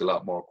to ask a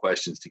lot more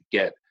questions to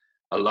get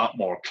a lot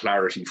more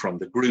clarity from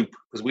the group,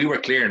 because we were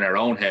clear in our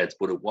own heads,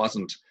 but it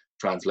wasn't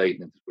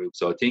translating into the group.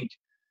 So I think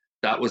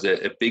that was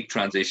a big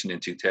transition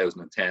in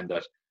 2010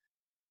 that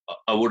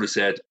I would have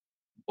said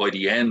by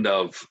the end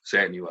of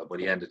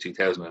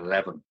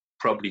 2011,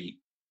 probably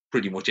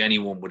pretty much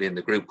anyone within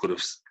the group could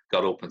have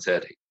got up and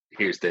said,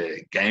 here's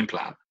the game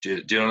plan.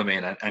 Do you know what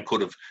I mean? And could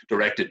have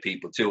directed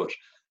people to it.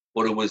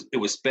 but it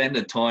was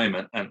spending time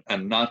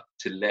and not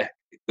to let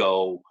it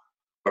go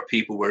where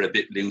people were a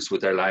bit loose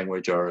with their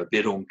language or a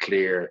bit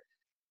unclear,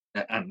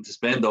 and to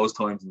spend those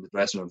times in the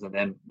dressing rooms and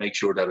then make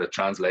sure that it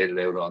translated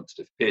out onto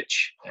the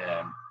pitch,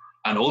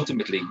 and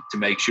ultimately to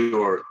make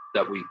sure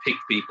that we pick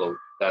people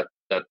that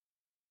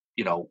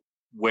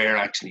were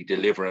actually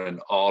delivering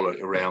all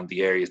around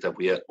the areas that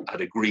we had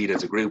agreed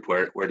as a group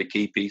were the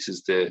key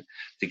pieces to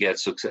get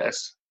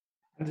success.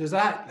 And does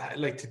that,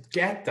 like, to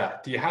get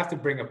that, do you have to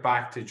bring it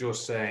back to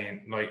just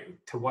saying, like,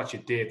 to what you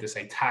did, to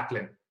say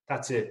tackling?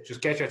 That's it.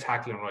 Just get your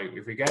tackling right.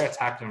 If we get our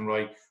tackling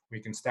right, we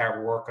can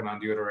start working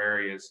on the other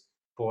areas.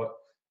 But,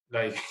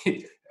 like,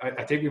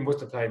 I think we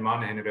must have played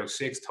Monaghan about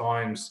 6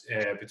 times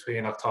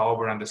between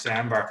October and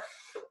December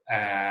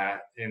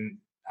in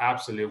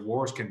absolute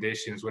worst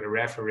conditions with a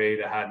referee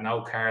that had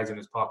no cards in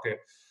his pocket.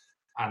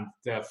 And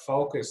the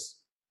focus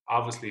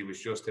obviously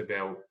was just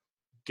about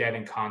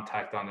getting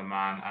contact on the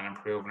man and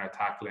improving our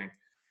tackling.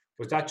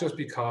 Was that just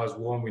because,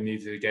 one, we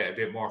needed to get a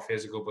bit more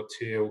physical, but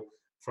two,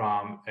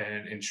 from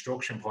an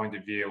instruction point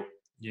of view,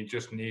 you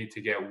just need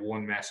to get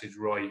one message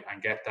right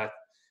and get that,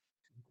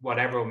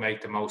 whatever will make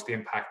the most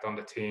impact on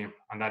the team,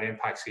 and that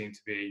impact seemed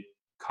to be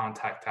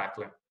contact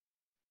tackling.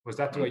 Was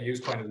that the way you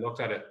kind of looked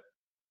at it?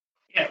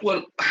 Yeah,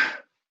 well,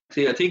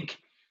 see, I think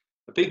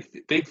a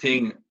big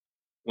thing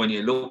when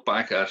you look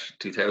back at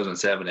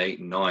 2007, 8,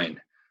 and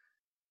 9,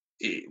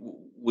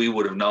 we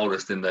would have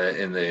noticed in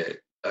the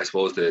I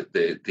suppose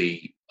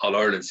the All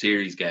Ireland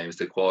series games,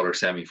 the quarter,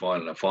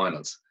 semi-final, and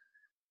finals,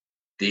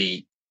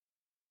 the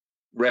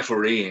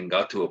refereeing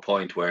got to a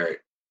point where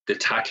the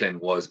tackling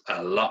was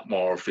a lot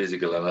more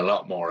physical and a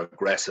lot more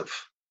aggressive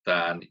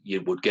than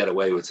you would get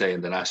away with, say,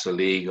 in the National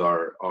League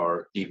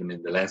or even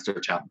in the Leinster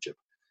Championship.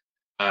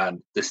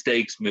 And the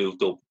stakes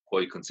moved up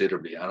quite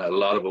considerably, and a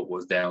lot of it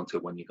was down to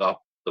when you got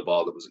the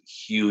ball, there was a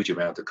huge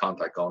amount of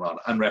contact going on,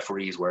 and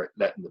referees were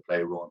letting the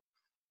play run.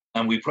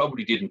 And we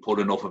probably didn't put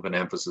enough of an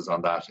emphasis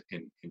on that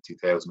in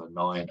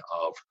 2009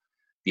 of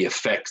the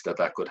effects that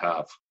could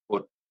have.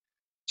 But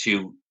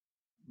to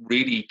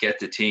really get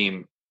the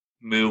team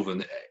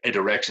moving a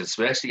direction,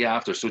 especially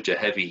after such a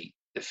heavy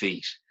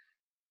defeat,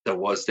 there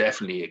was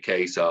definitely a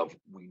case of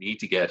we need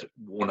to get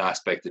one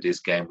aspect of this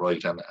game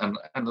right.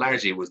 And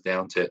largely it was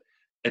down to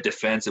a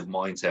defensive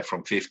mindset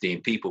from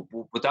 15 people.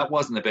 But that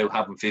wasn't about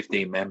having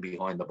 15 men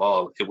behind the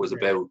ball. It was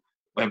about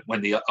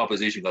when the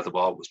opposition got the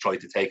ball, was try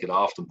to take it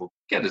off them, but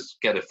get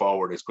it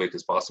forward as quick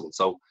as possible.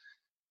 So,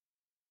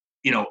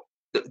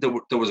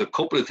 there was a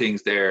couple of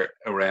things there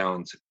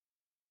around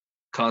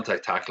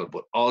contact tackle,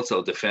 but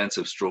also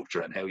defensive structure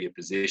and how you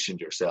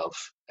positioned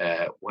yourself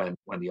when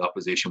the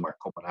opposition were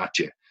coming at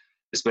you,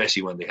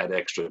 especially when they had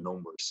extra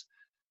numbers.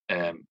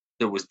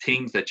 There was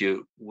things that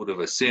you would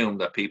have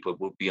assumed that people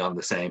would be on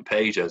the same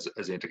page as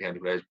intercounty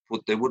players,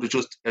 but they would have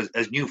just,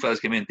 as new fellas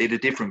came in, they had a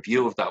different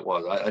view of that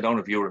was. I don't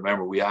know if you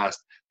remember, we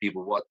asked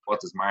people what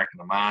does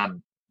marking a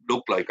man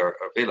look like or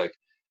feel like,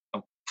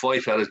 and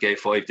 5 fellas gave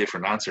 5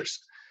 different answers.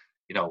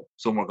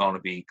 Some were going to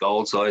be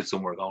goal side,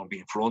 some were going to be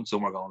in front,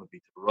 some were going to be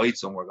to the right,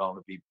 some were going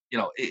to be,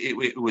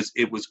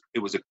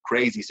 it was a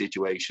crazy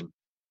situation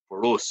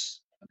for us,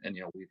 and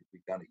we've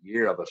done a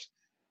year of it,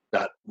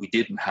 that we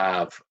didn't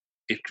have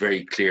it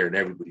very clear in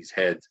everybody's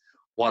head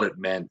what it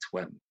meant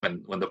when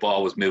the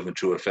ball was moving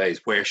through a phase.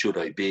 Where should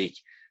I be?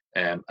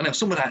 And if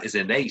some of that is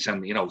innate,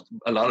 and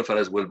a lot of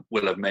fellas will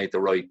have made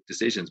the right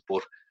decisions,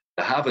 but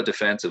to have a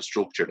defensive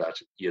structure that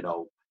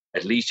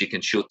at least you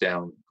can shut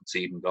down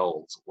conceding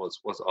goals was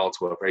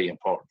also a very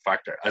important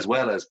factor, as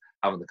well as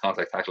having the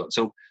contact tackling.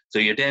 So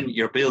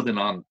you're building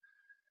on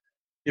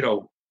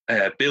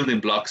building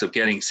blocks of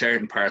getting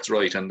certain parts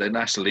right, and the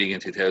National League in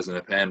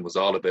 2010 was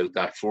all about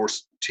that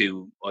first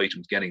 2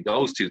 items, getting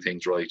those 2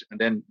 things right, and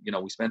then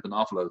we spent an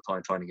awful lot of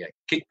time trying to get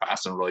kick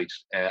passing right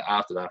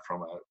after that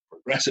from a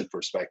progressive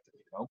perspective.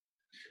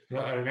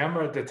 I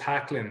remember the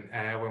tackling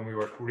when we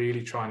were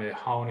really trying to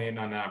hone in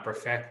on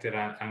perfect it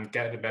and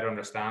get a better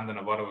understanding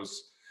of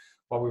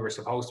what we were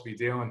supposed to be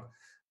doing,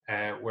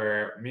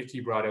 where Mickey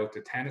brought out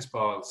the tennis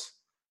balls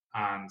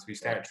and we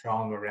started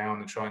throwing them around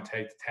and trying to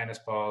take the tennis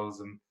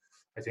balls. And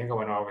I think I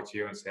went over to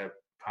you and said,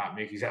 Pat,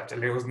 Mickey's after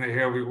losing it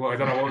here. I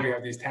don't know why we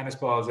have these tennis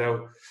balls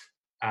out.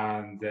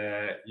 And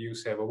you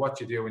said, well, what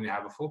do you do when you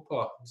have a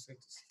football? I said,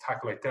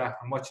 tackle like that.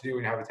 And what do you do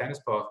when you have a tennis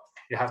ball?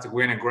 You have to go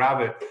in and grab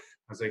it.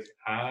 I was like,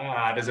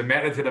 there's a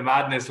method to the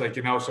madness, so it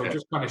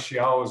just kind of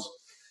shows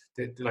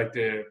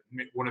that,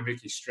 one of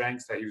Mickey's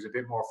strengths, that he was a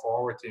bit more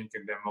forward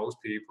thinking than most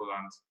people,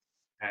 and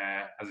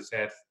as I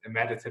said, a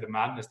method to the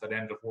madness that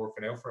ended up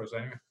working out for us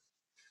anyway.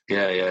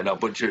 Yeah, no,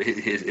 but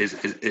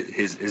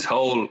his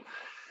whole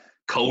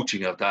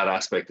coaching of that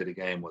aspect of the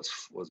game was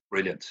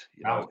brilliant.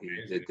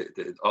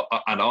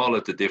 And all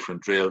of the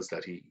different drills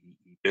that he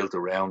built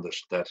around it,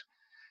 that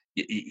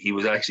he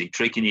was actually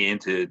tricking you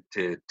into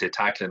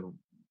tackling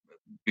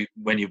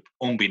when you,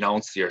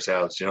 unbeknownst to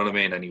yourselves, you know what I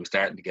mean? And he was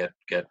starting to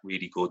get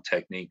really good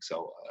technique.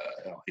 So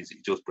he's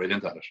just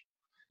brilliant at it.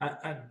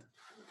 And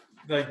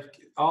like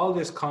all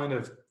this kind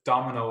of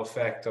domino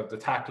effect of the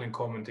tackling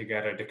coming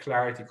together, the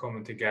clarity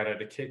coming together,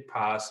 the kick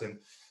passing,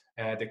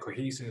 the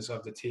cohesiveness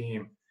of the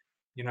team.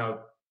 You know,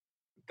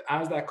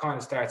 as that kind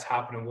of starts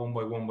happening one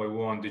by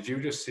one, did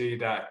you just see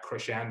that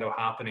crescendo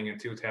happening in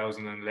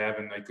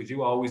 2011? Like, could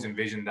you always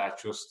envision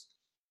that just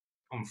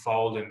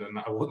unfolding? And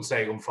I wouldn't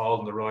say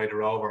unfolding the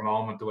Ryder over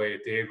moment the way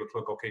it did with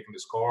Clucko kicking the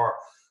score,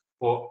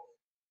 but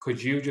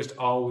could you just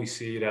always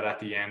see that at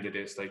the end of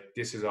this, like,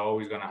 this is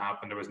always going to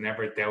happen? There was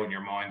never a doubt in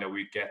your mind that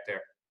we'd get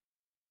there.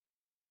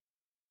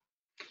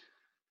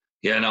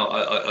 Yeah, no,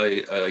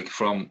 I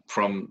from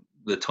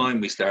the time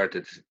we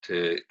started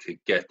to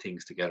get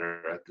things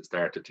together at the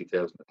start of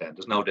 2010,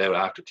 there's no doubt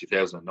after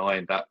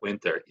 2009, that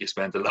winter, you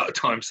spent a lot of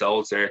time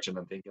soul searching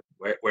and thinking,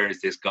 where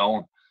is this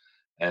going?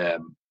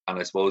 And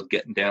I suppose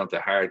getting down to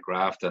hard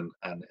graft and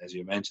as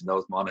you mentioned,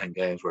 those Monaghan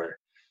games were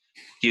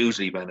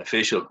hugely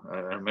beneficial. I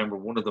remember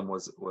one of them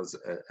was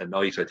a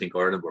night, I think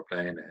Ireland were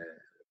playing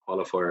a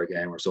qualifier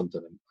game or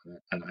something,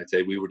 and I'd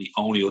say we were the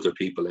only other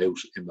people out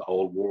in the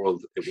whole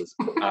world. It was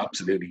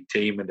absolutely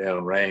teeming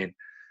down rain,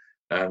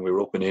 and we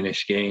were up in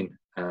Inniskeen,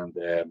 and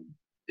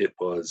it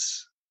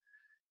was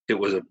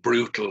a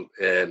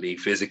brutally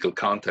physical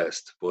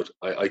contest. But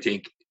I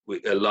think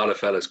a lot of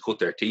fellas cut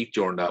their teeth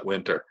during that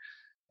winter.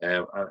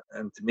 And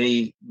to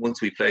me,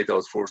 once we played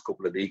those first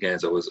couple of league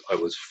games, I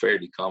was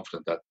fairly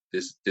confident that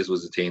this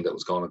was a team that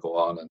was going to go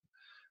on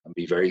and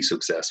be very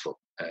successful.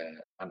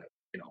 And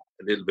you know,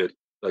 a little bit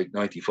like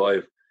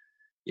 '95,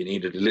 you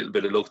needed a little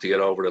bit of luck to get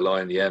over the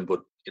line in the end.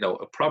 But you know,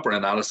 a proper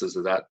analysis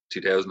of that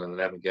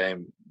 2011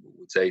 game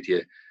would say to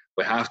you,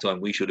 by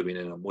halftime we should have been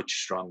in a much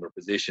stronger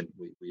position.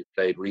 We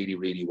played really,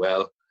 really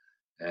well,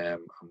 and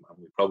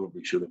we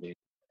probably should have been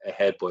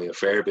ahead by a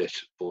fair bit,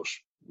 but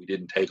we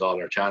didn't take all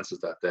our chances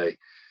that day.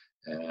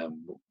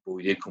 But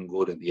we did come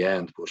good in the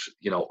end. But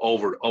you know,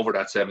 over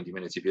that 70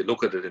 minutes, if you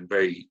look at it in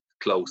very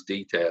close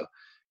detail,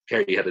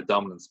 Kerry had a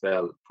dominant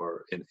spell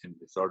in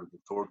the sort of the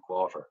third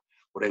quarter.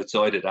 But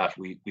outside of that,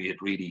 we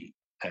had really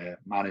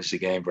managed the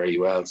game very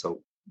well.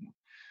 So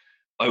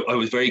I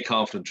was very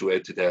confident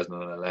throughout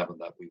 2011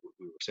 that we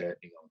were certainly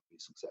going to be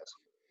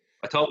successful.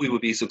 I thought we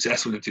would be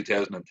successful in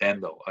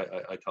 2010, though.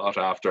 I thought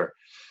after,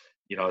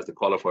 you know, as the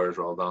qualifiers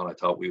rolled on, I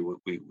thought we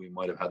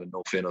might have had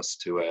enough in us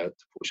to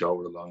push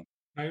over the line.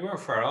 No, you weren't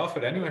far off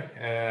it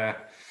anyway.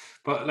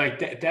 But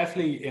like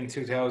definitely in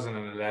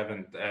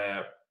 2011,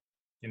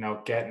 you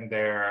know, getting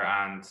there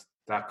and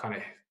that kind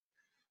of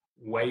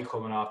weight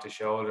coming off the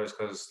shoulders,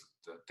 because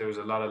there was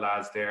a lot of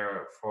lads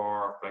there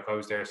for, like, I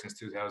was there since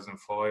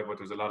 2005, but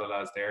there was a lot of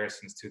lads there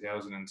since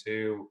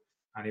 2002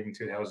 and even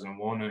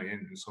 2001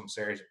 in some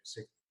series,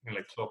 you know,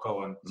 like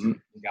Clucko and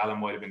Gallen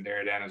might have been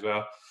there then as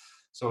well.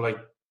 So like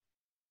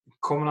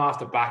coming off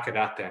the back of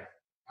that then,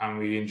 and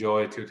we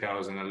enjoyed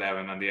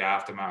 2011 and the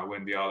aftermath,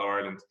 win the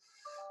All-Ireland.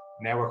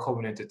 Now we're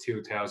coming into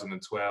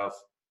 2012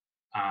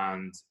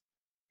 and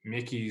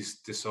Mickey's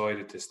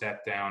decided to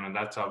step down, and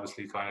that's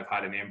obviously kind of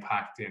had an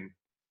impact in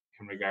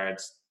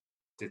regards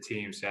to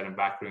team set and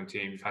backroom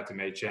team. You've had to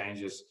make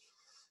changes.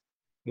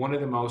 One of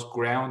the most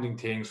grounding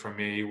things for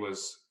me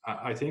was,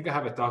 I think I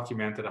have it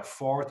documented, at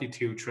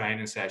 42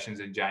 training sessions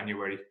in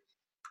January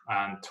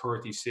and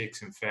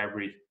 36 in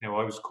February. Now,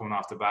 I was coming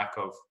off the back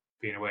of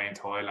being away in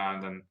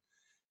Thailand and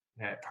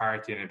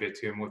partying a bit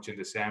too much in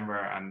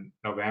December and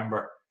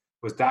November.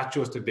 Was that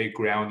just a big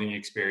grounding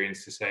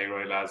experience to say,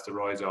 right, lads, the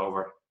ride's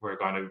over. We're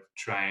going to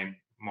train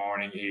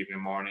morning,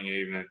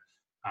 evening,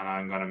 and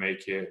I'm going to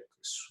make you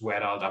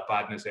sweat all that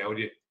badness out of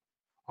you?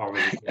 Or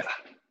was it? Yeah,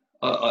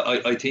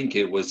 I think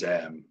it was.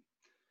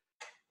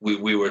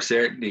 We were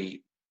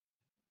certainly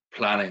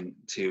planning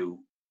to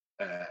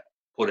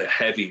put a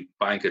heavy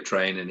bank of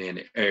training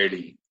in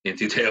early in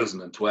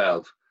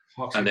 2012,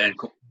 and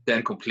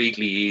then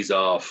completely ease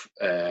off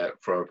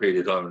for a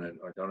period of time. And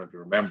I don't know if you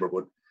remember,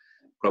 but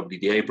probably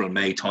the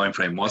April-May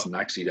timeframe wasn't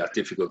actually that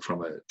difficult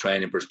from a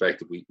training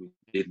perspective. We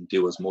didn't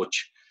do as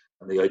much.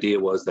 And the idea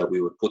was that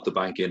we would put the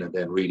bank in and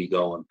then really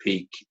go and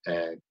peak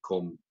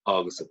come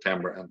August,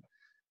 September. And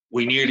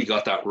we nearly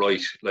got that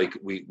right. Like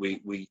we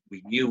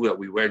knew that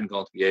we weren't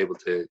going to be able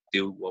to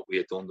do what we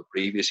had done the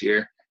previous year.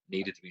 It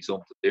needed to be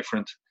something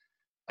different.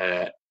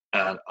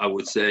 And I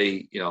would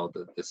say, you know,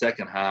 the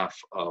second half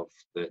of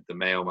the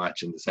Mayo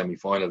match in the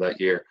semi-final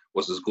that year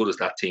was as good as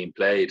that team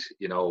played,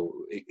 you know,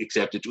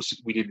 except it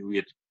just, we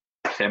had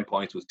 10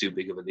 points was too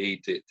big of a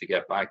lead to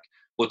get back.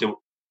 But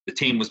the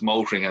team was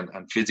motoring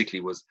and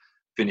physically was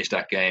finished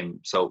that game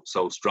so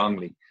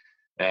strongly.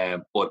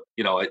 But,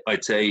 you know,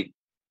 I'd say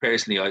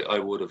personally, I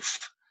would have,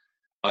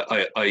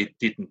 I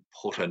didn't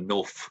put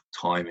enough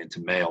time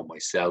into Mayo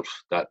myself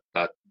that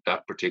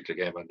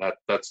particular game. And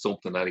that's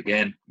something that,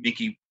 again,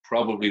 Mickey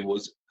probably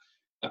was,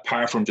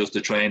 apart from just the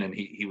training,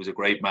 he was a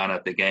great man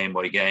at the game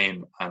by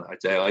game. And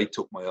I'd say I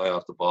took my eye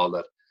off the ball,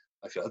 that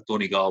I felt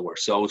Donegal were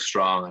so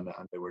strong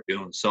and they were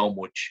doing so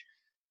much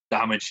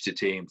damage to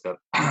teams that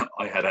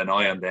I had an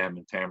eye on them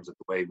in terms of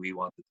the way we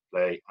wanted to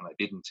play. And I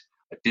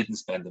didn't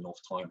spend enough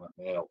time on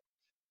Mayo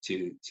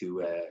to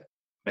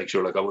make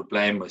sure, like, I would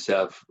blame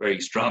myself very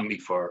strongly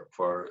for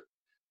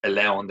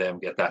allowing them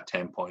get that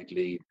 10-point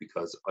lead,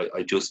 because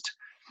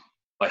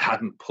I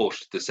hadn't put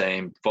the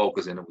same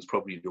focus in. It was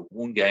probably the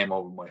one game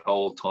over my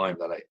whole time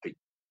that I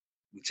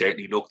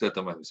certainly looked at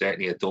them and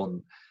certainly had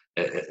done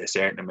a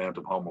certain amount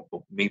of homework.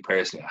 But me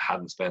personally, I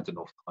hadn't spent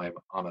enough time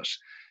on it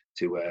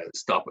to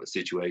stop a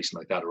situation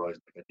like that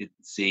arising. Like, I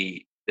didn't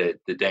see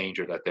the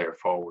danger that their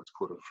forwards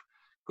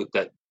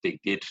that they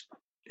did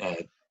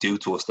do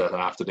to us that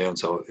afternoon.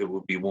 So it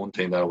would be one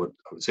thing that I would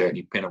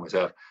certainly pin on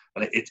myself.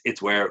 And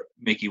it's where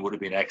Mickey would have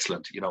been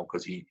excellent,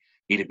 because he'd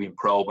have been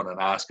probing and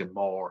asking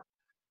more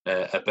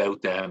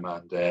about them.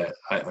 And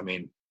I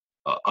mean,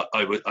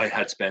 I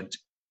had spent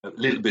a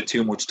little bit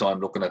too much time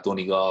looking at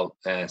Donegal,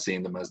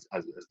 seeing them as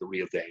the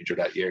real danger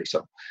that year.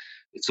 So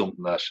it's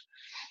something that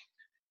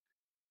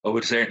I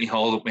would certainly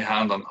hold up my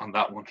hand on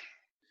that one.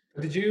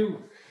 Did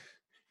you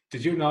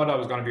know that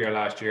was going to be your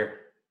last year?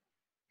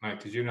 Like,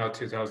 did you know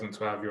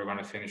 2012 you were going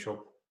to finish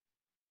up?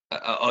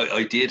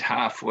 I did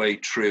halfway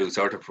through,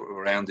 sort of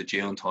around the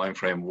June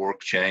timeframe. Work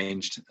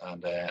changed,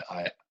 and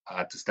I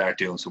had to start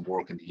doing some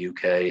work in the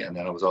UK, and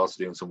then I was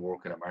also doing some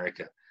work in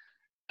America.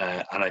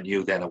 And I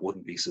knew then it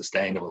wouldn't be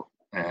sustainable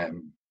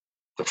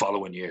the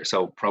following year.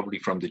 So probably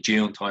from the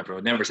June timeframe,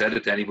 I never said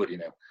it to anybody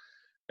now,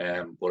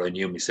 but I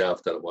knew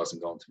myself that it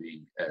wasn't going to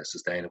be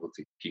sustainable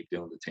to keep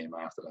doing the team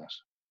after that.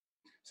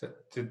 So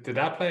did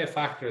that play a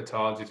factor at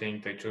all? Do you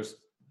think that just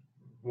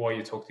why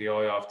you took the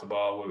eye off the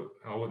ball?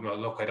 Well,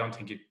 look, I don't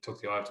think you took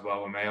the eye off the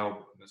ball with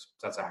Mayo.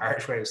 That's a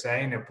harsh way of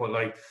saying it, but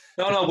like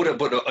but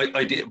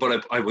I did.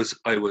 But I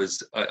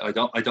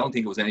don't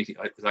think it was anything.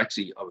 I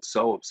was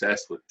so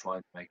obsessed with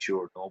trying to make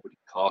sure nobody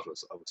caught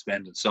us. I was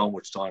spending so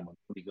much time on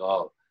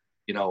Donegal.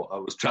 I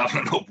was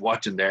traveling up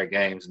watching their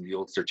games in the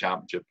Ulster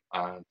Championship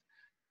and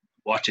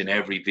watching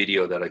every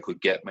video that I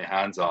could get my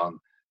hands on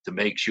to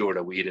make sure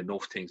that we had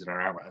enough things in our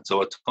armour. And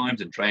so at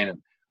times in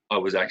training, I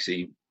was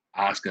actually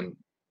asking,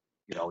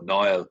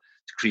 Niall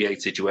to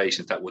create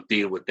situations that would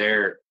deal with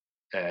their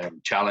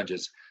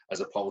challenges as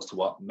opposed to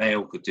what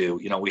Mayo could do.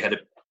 We had a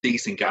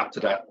decent gap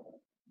to that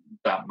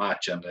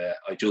match, and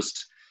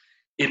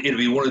it'll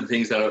be one of the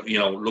things that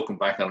looking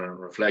back on it in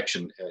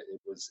reflection,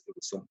 it was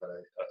something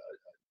that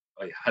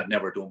I had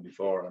never done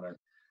before, and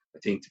I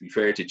think, to be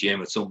fair to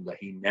Jim, it's something that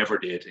he never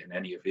did in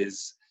any of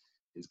his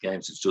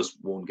games. It's just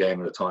one game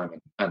at a time,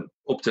 and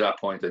up to that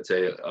point, I'd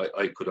say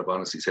I could have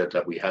honestly said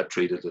that we had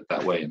treated it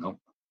that way.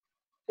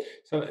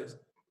 So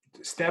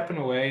stepping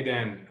away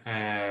then,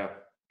 I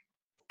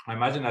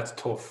imagine that's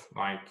tough,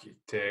 like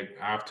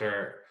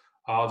after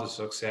all the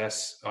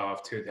success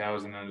of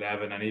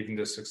 2011 and even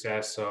the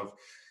success of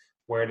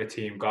where the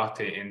team got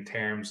to in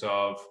terms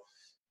of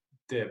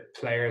the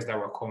players that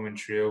were coming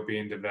through,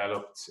 being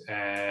developed,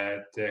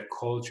 the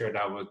culture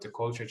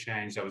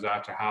change that was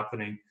after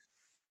happening.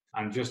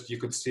 And just, you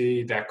could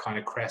see that kind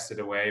of crested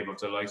a wave of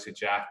the likes of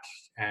Jack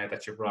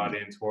that you brought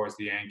in towards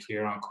the end,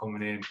 Kieran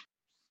coming in.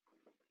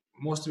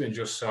 Must have been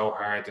just so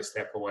hard to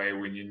step away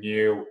when you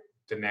knew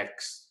the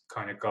next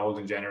kind of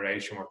golden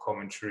generation were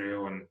coming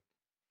through, and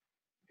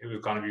it was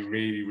going to be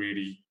really,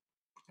 really,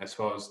 I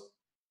suppose,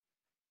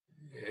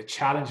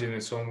 challenging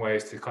in some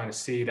ways to kind of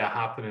see that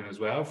happening as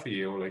well for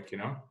you, It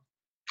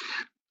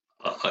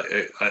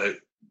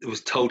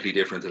was totally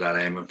different to that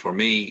aim, and for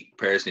me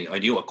personally, I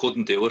knew I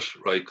couldn't do it,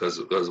 right? Because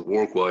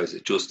work-wise,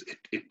 it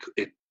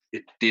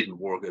didn't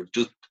work. It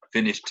just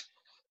finished.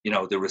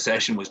 The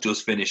recession was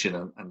just finishing,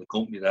 and the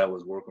company that I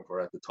was working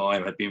for at the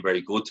time had been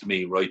very good to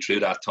me right through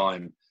that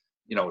time,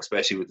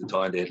 especially with the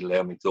time they'd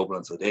allowed me to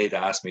Dublin. So they'd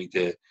asked me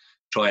to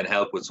try and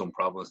help with some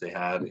problems they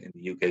had in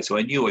the UK. So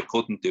I knew I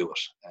couldn't do it.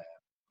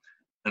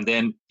 And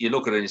then you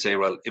look at it and you say,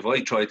 well, if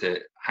I tried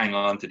to hang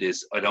on to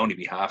this, I'd only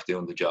be half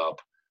doing the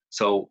job.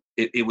 So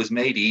it was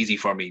made easy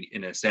for me,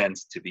 in a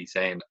sense, to be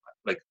saying,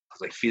 like,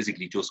 because I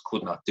physically just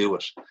could not do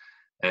it.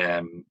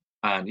 And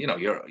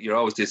you're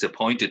always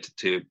disappointed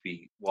to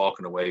be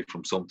walking away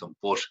from something,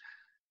 but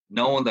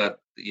knowing that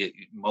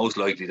most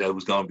likely that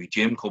was going to be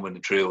Jim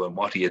coming through and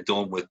what he had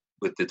done with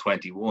the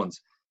 21s,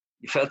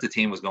 you felt the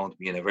team was going to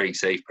be in a very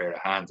safe pair of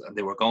hands, and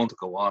they were going to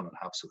go on and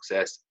have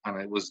success. And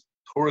it was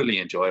thoroughly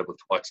enjoyable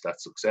to watch that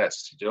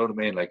success. Do you know what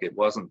I mean? Like, there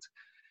was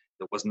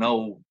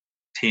no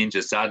tinge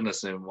of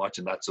sadness in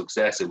watching that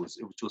success. It was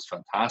just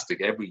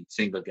fantastic. Every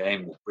single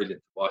game was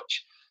brilliant to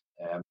watch.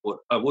 But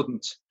I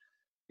wouldn't,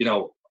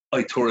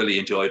 I thoroughly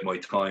enjoyed my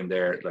time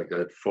there. Like, I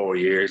had 4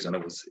 years, and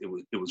it was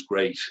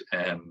great.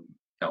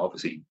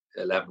 Obviously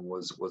 11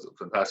 was a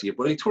fantastic year,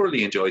 but I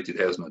thoroughly enjoyed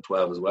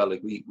 2012 as well.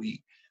 Like,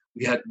 we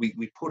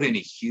put in a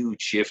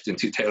huge shift in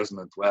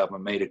 2012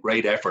 and made a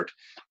great effort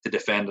to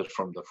defend it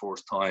from the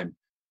first time.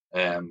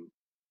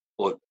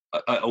 But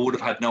I would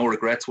have had no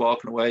regrets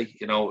walking away.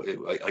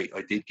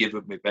 I did give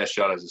it my best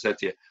shot. As I said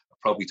to you, I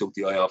probably took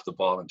the eye off the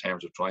ball in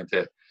terms of trying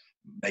to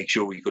make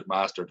sure we could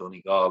master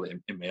Donegal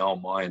in my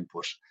own mind.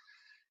 But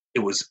it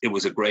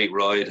was a great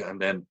ride,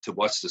 and then to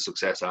watch the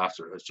success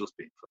after has just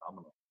been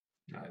phenomenal.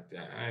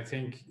 I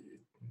think,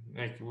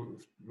 like,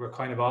 we're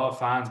kind of all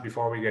fans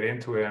before we get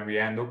into it, and we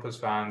end up as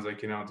fans. Like,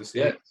 to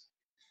see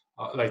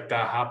like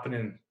that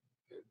happening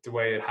the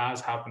way it has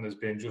happened has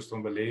been just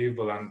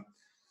unbelievable. And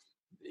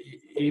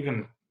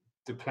even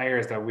the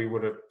players that we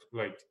would have,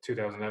 like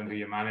 2011 who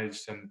you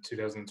managed and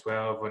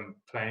 2012 when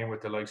playing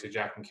with the likes of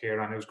Jack and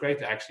Kieran, it was great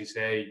to actually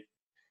say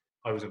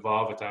I was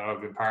involved with that.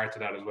 I've been part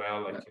of that as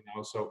well. Like, you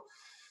know, so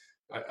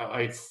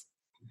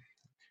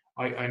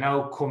I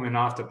know coming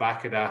off the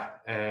back of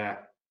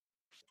that,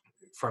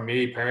 for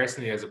me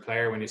personally as a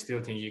player, when you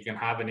still think you can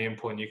have an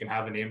input and you can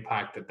have an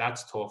impact,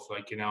 that's tough.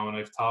 Like, you know, and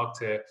I've talked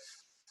to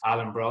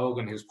Alan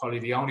Brogan, who's probably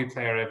the only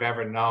player I've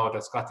ever known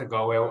that's got to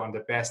go out on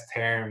the best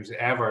terms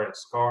ever,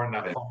 scoring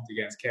that punt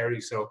against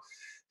Kerry. So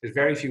there's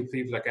very few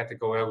people that get to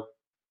go out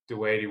the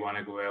way they want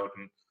to go out,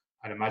 and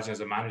I'd imagine as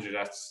a manager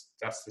that's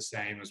the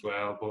same as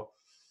well. But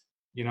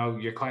you know,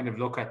 you kind of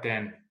look at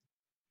then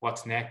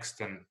what's next,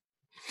 and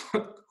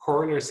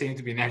hurlers seem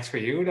to be next for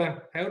you.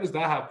 Then how does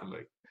that happen?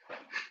 Like,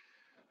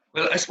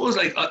 well, I suppose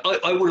like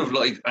I would have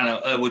liked, and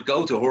I would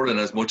go to hurling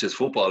as much as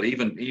football.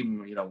 Even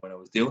you know, when I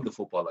was doing the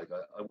football, like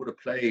I would have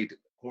played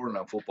hurling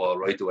and football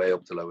right the way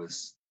up till I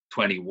was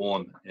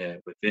 21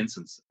 with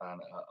Vincent's,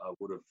 and I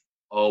would have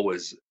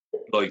always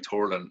liked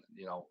hurling.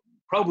 You know,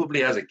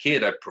 probably as a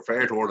kid, I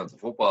preferred hurling to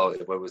football.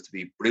 If I was to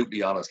be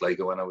brutally honest,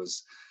 like when I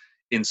was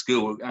in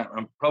school,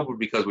 and probably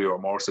because we were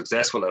more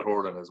successful at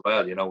hurling as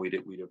well. You know, we had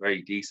a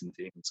very decent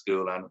team in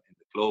school and in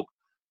the club.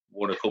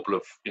 Won a couple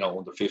of, you know,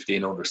 under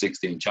 15, under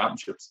 16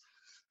 championships.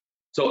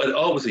 So it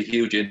always a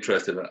huge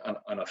interest in it.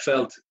 And I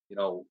felt, you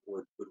know,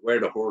 with where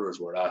the hurlers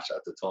were at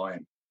the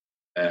time,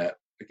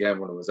 again,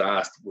 when I was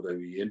asked, would I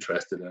be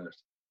interested in it,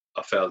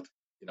 I felt,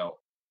 you know,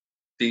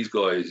 these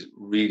guys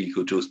really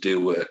could just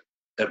do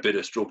a bit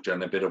of structure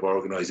and a bit of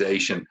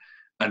organisation,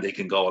 and they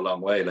can go a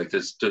long way. Like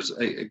there's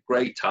a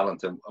great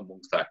talent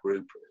amongst that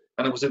group.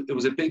 And it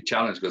was a big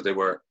challenge because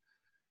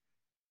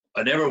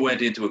I never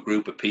went into a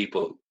group of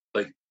people,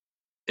 like,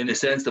 in a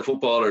sense, the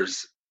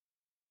footballers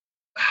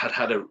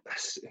had a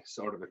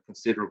sort of a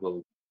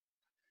considerable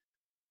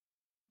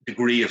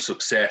degree of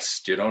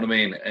success. Do you know what I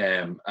mean?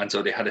 And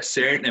so they had a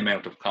certain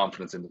amount of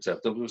confidence in themselves.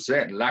 There was a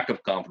certain lack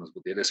of confidence,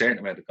 but they had a certain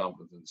amount of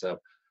confidence in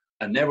themselves.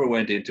 I never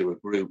went into a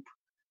group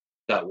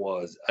that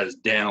was as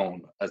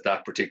down as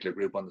that particular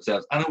group on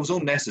themselves, and it was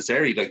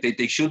unnecessary. Like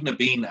they shouldn't have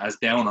been as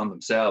down on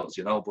themselves,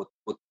 you know.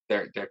 But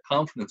their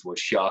confidence was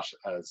shot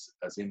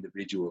as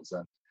individuals,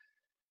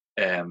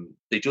 and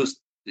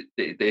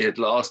they had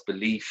lost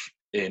belief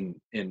in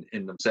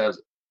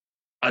themselves,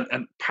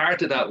 and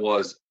part of that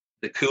was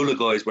the cooler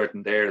guys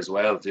weren't there as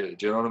well. Do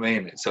you know what I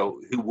mean?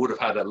 So who would have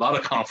had a lot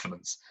of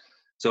confidence.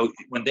 So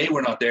when they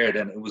were not there,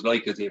 then it was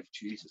like as if,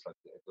 Jesus, like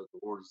the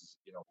world is,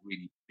 you know,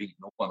 really beating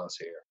up on us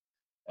here.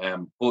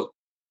 But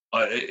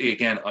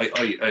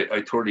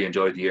I thoroughly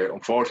enjoyed the year.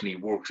 Unfortunately,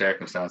 work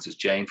circumstances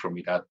changed for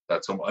me.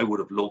 That some I would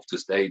have loved to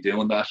stay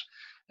doing that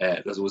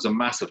because it was a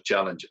massive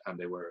challenge, and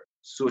they were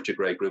such a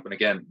great group. And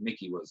again,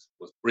 Mickey was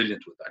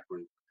brilliant with that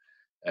group.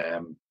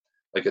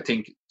 Like I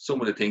think some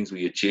of the things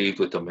we achieved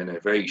with them in a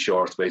very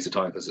short space of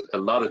time, because a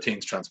lot of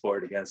things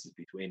transpired against us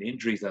between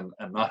injuries and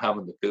not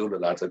having the pool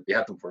of lads. Like we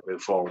had them for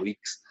about 4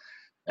 weeks,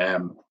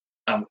 and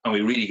we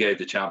really gave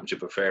the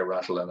championship a fair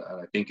rattle, and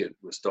I think it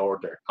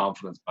restored their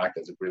confidence back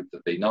as a group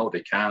that they know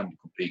they can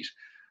compete.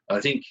 And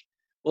I think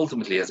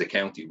ultimately as a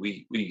county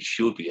we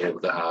should be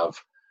able to have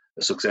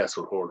a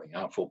successful hurling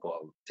and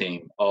football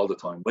team all the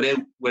time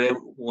without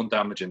one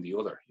damaging the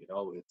other. You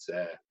know, it's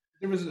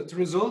there was the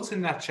results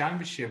in that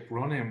championship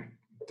running.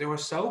 They were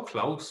so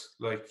close.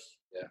 Like,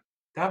 yeah,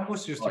 that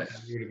must just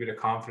give you a bit of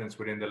confidence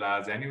within the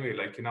lads anyway.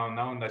 Like, you know,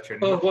 knowing that you're.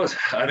 Well, it was.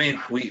 I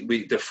mean,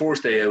 we the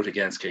first day out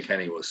against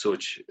Kilkenny was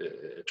such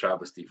a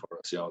travesty for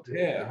us. You know,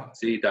 to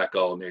see that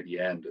goal near the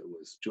end,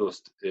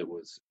 it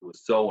was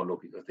so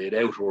unlucky because they had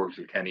out-hurled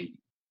Kilkenny,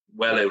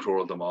 well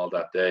out-hurled them all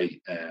that day.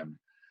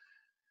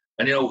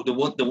 And you know,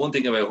 the one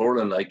thing about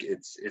hurling, like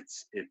it's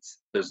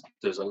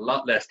there's a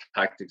lot less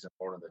tactics in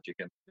hurling that you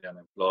can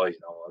employ. You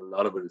know, a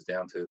lot of it is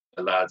down to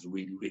the lads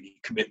really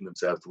committing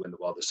themselves to win the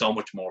ball. There's so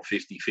much more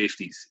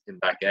 50-50s in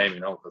that game, you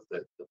know, because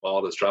the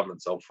ball is travelling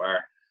so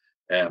far.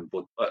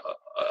 But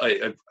I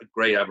have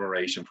great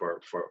admiration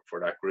for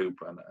that group,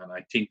 and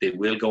I think they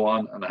will go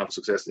on and have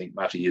success. I think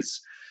Matty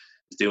is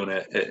doing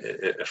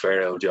a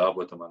fair old job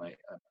with them, and I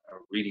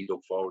really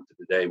look forward to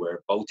the day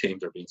where both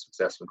teams are being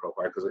successful in Croke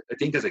Park, because I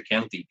think as a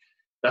county,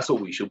 that's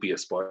what we should be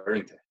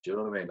aspiring to. Do you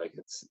know what I mean? Like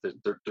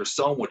there's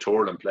so much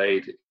hurling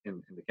played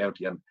in the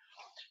county, and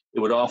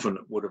it would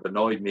have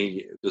annoyed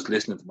me just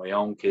listening to my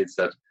own kids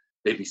that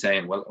they'd be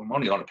saying, "Well, I'm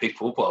only going to pick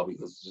football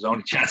because there's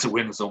only a chance of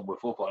winning something with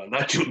football," and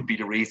that shouldn't be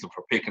the reason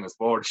for picking a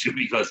sport. It should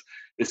be because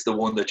it's the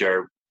one that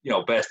you're, you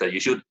know, best at.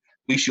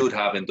 We should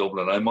have in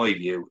Dublin, in my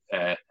view,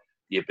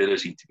 the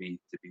ability to be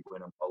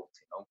winning both,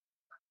 you know.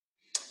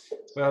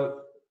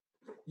 Well,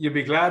 you'll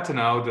be glad to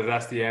know that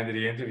that's the end of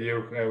the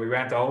interview. We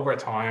went over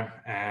time,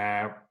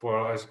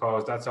 but I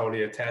suppose that's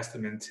only a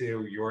testament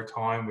to your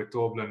time with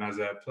Dublin as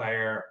a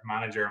player,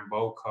 manager in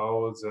both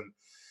codes, and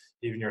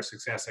even your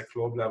success at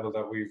club level,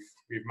 that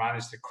we've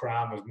managed to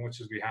cram as much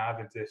as we have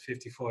into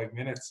 55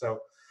 minutes. So,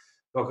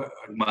 look,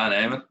 man,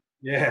 Eamon.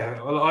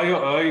 Yeah, well,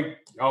 I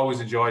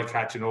always enjoy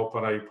catching up,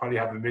 and I probably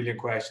have a million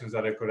questions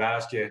that I could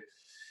ask you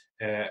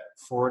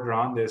further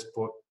on this,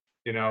 but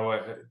you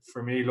know,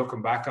 for me,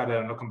 looking back at it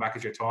and looking back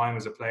at your time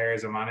as a player,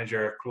 as a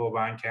manager, club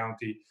and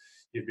county,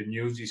 you've been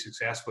hugely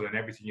successful in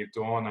everything you've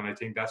done, and I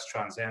think that's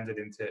transcended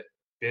into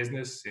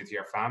business, into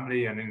your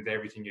family, and into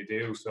everything you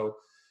do. So,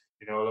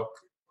 you know,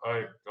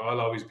 look, I'll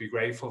always be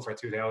grateful for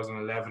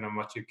 2011 and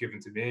what you've given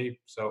to me.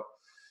 So,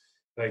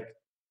 like,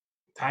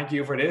 thank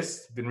you for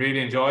this. It's been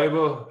really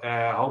enjoyable.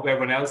 I hope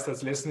everyone else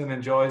that's listening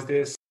enjoys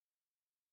this.